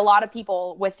had a lot of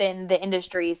people within the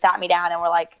industry sat me down and were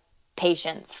like,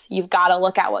 patience. You've got to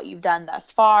look at what you've done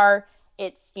thus far.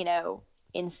 It's,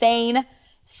 insane.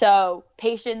 So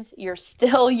patience, you're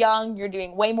still young. You're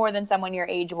doing way more than someone your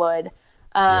age would.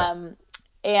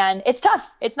 And it's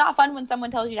tough. It's not fun when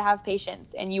someone tells you to have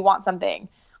patience and you want something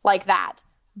like that.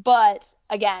 But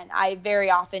again, I very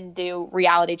often do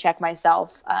reality check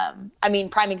myself.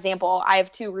 Prime example, I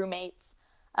have 2 roommates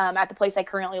at the place I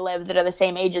currently live that are the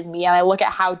same age as me. And I look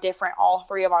at how different all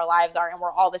 3 of our lives are and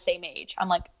we're all the same age. I'm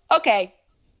like, okay,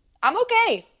 I'm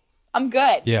okay. I'm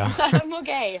good. Yeah. I'm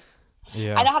okay.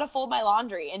 Yeah. I know how to fold my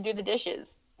laundry and do the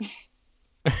dishes.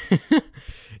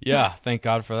 Yeah. Thank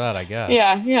God for that, I guess.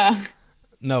 Yeah.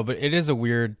 No, but it is a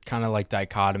weird kind of like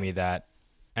dichotomy that,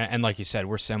 and like you said,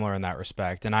 we're similar in that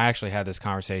respect. And I actually had this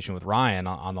conversation with Ryan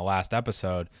on the last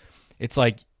episode. It's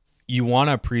like you want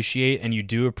to appreciate, and you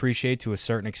do appreciate to a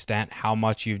certain extent, how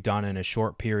much you've done in a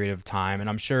short period of time. And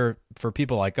I'm sure for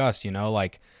people like us,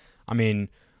 when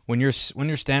you're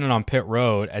standing on pit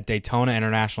road at Daytona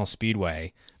International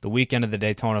Speedway, the weekend of the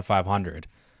Daytona 500,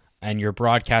 and you're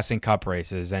broadcasting cup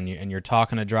races, and you're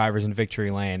talking to drivers in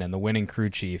victory lane and the winning crew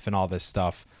chief and all this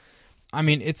stuff. I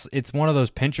mean, it's one of those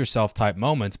pinch yourself type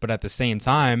moments, but at the same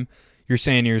time, you're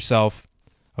saying to yourself,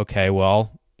 okay,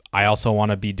 well, I also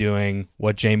want to be doing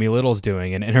what Jamie Little's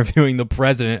doing and interviewing the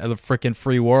president of the freaking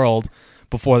free world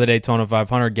before the Daytona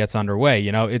 500 gets underway.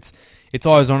 It's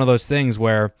always one of those things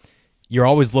where you're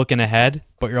always looking ahead,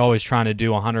 but you're always trying to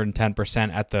do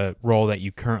 110% at the role that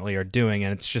you currently are doing.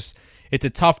 And it's a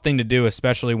tough thing to do,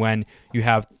 especially when you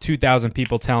have 2,000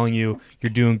 people telling you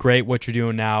you're doing great, what you're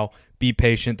doing now, be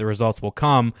patient, the results will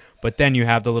come. But then you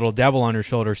have the little devil on your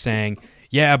shoulder saying,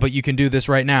 yeah, but you can do this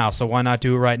right now, so why not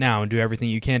do it right now and do everything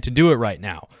you can to do it right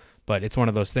now? But it's one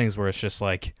of those things where it's just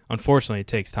like, unfortunately, it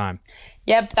takes time.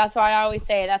 Yep, that's why I always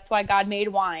say that's why God made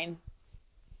wine.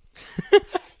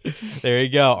 There you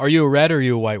go. Are you a red or are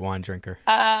you a white wine drinker?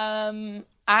 I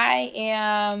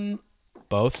am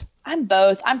both. I'm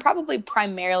both. I'm probably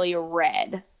primarily a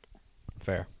red.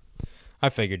 Fair. I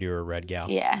figured you were a red gal.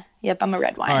 Yeah. Yep, I'm a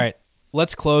red wine. All right.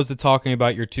 Let's close the talking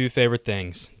about your 2 favorite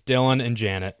things, Dylan and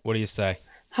Janet. What do you say?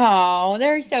 Oh,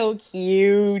 they're so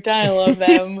cute. I love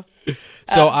them.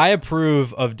 So I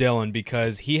approve of Dylan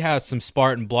because he has some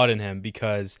Spartan blood in him,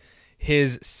 because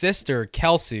his sister,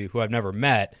 Kelsey, who I've never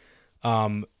met,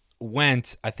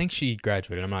 went, I think she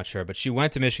graduated, I'm not sure, but she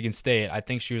went to Michigan State. I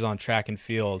think she was on track and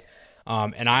field.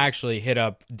 And I actually hit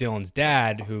up Dylan's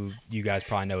dad, who you guys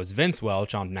probably know is Vince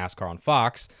Welch on NASCAR on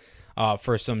Fox,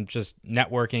 for some just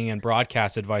networking and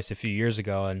broadcast advice a few years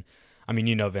ago. And I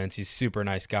mean, Vince, he's a super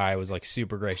nice guy. Was like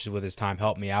super gracious with his time,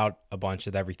 helped me out a bunch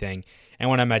with everything. And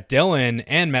when I met Dylan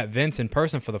and met Vince in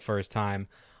person for the first time,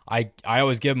 I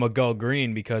always give him a go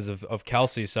green because of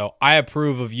Kelsey. So I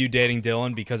approve of you dating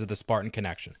Dylan because of the Spartan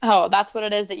connection. Oh, that's what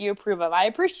it is that you approve of. I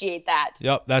appreciate that.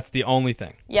 Yep, that's the only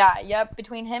thing. Yeah, yep.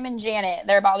 Between him and Janet,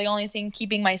 they're about the only thing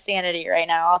keeping my sanity right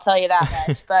now. I'll tell you that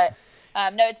much. But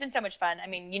no, it's been so much fun. I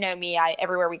mean, you know me.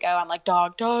 Everywhere we go, I'm like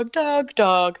dog, dog, dog,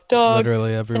 dog, dog.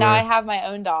 Literally everywhere. So now I have my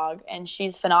own dog, and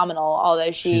she's phenomenal.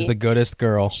 Although she's the goodest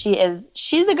girl. She's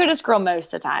the goodest girl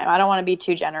most of the time. I don't want to be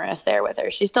too generous there with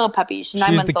her. She's still a puppy. She's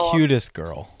 9 months old. She's the cutest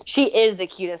girl. She is the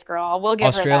cutest girl. We'll give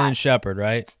her that. Australian Shepherd,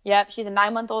 right? Yep, she's a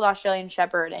 9-month-old Australian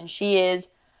Shepherd, and she is.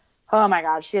 Oh my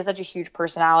God, she has such a huge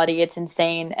personality. It's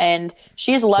insane. And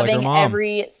she's loving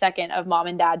every second of mom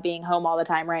and dad being home all the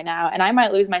time right now. And I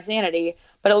might lose my sanity,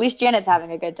 but at least Janet's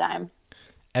having a good time.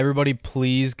 Everybody,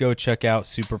 please go check out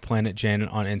Super Planet Janet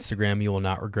on Instagram. You will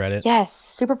not regret it. Yes,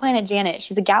 Super Planet Janet.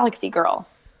 She's a galaxy girl.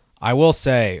 I will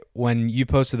say, when you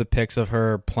posted the pics of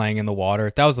her playing in the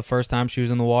water, that was the first time she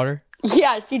was in the water?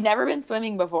 Yeah, she'd never been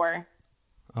swimming before.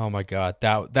 Oh my God,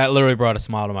 that literally brought a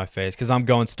smile to my face because I'm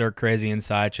going stir crazy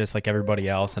inside just like everybody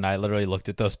else, and I literally looked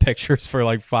at those pictures for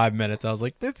like 5 minutes. I was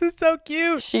like, this is so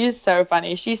cute. She's so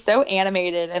funny. She's so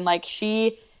animated, and like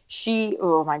she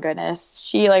oh my goodness.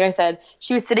 She, like I said,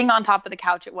 she was sitting on top of the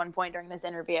couch at one point during this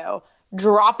interview,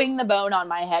 dropping the bone on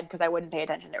my head because I wouldn't pay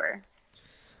attention to her.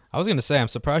 I was gonna say, I'm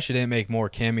surprised she didn't make more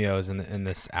cameos in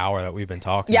this hour that we've been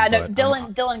talking. Yeah, no,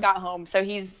 Dylan got home, so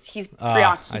he's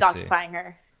occupying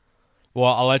her.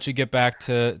 Well, I'll let you get back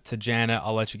to Janet.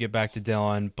 I'll let you get back to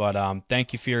Dylan. But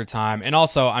thank you for your time. And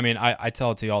also, I mean, I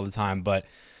tell it to you all the time, but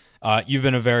you've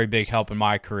been a very big help in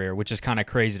my career, which is kind of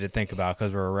crazy to think about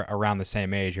because we're around the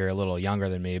same age. You're a little younger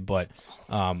than me. But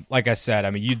like I said, I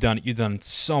mean, you've done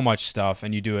so much stuff,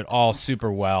 and you do it all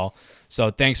super well.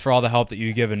 So thanks for all the help that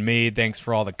you've given me. Thanks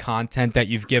for all the content that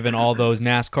you've given all those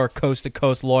NASCAR Coast to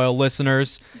Coast loyal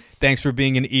listeners. Thanks for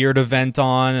being an ear to vent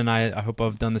on, and I hope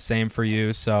I've done the same for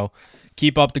you. So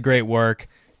keep up the great work.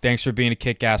 Thanks for being a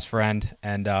kick-ass friend,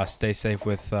 and stay safe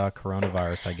with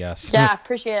coronavirus, I guess. Yeah,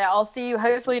 appreciate it. I'll see you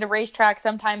hopefully at a racetrack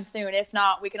sometime soon. If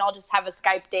not, we can all just have a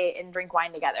Skype date and drink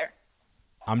wine together.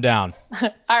 I'm down. All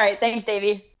right, thanks,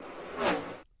 Davey.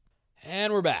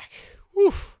 And we're back.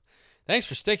 Whew. Thanks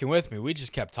for sticking with me. We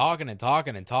just kept talking and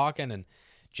talking and talking, and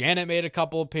Janet made a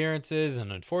couple appearances,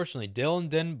 and unfortunately Dylan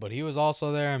didn't, but he was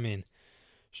also there. I mean,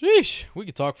 sheesh, we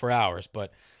could talk for hours,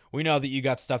 but we know that you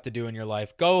got stuff to do in your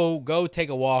life. Go take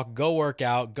a walk, go work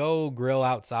out, go grill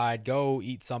outside, go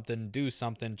eat something, do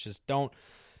something. Just don't,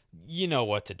 you know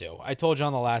what to do. I told you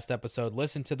on the last episode,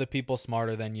 listen to the people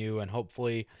smarter than you, and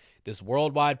hopefully this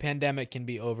worldwide pandemic can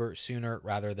be over sooner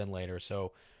rather than later.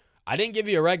 So I didn't give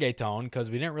you a reggaeton because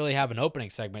we didn't really have an opening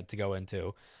segment to go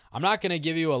into. I'm not going to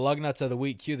give you a lug nuts of the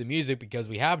week, cue the music, because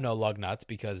we have no lug nuts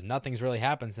because nothing's really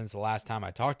happened since the last time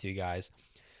I talked to you guys.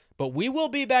 But we will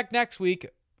be back next week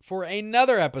for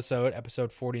another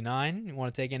episode 49. You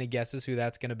want to take any guesses who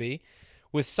that's going to be?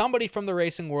 With somebody from the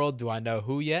racing world. Do I know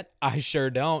who yet? I sure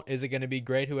don't. Is it going to be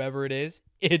great, whoever it is?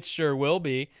 It sure will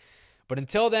be. But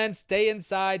until then, stay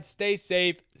inside, stay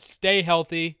safe, stay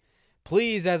healthy.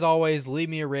 Please, as always, leave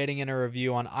me a rating and a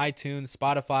review on iTunes,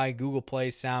 Spotify, Google Play,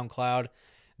 SoundCloud.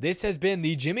 This has been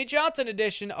the Jimmy Johnson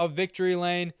edition of Victory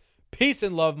Lane. Peace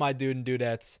and love, my dude and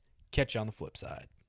dudettes. Catch you on the flip side.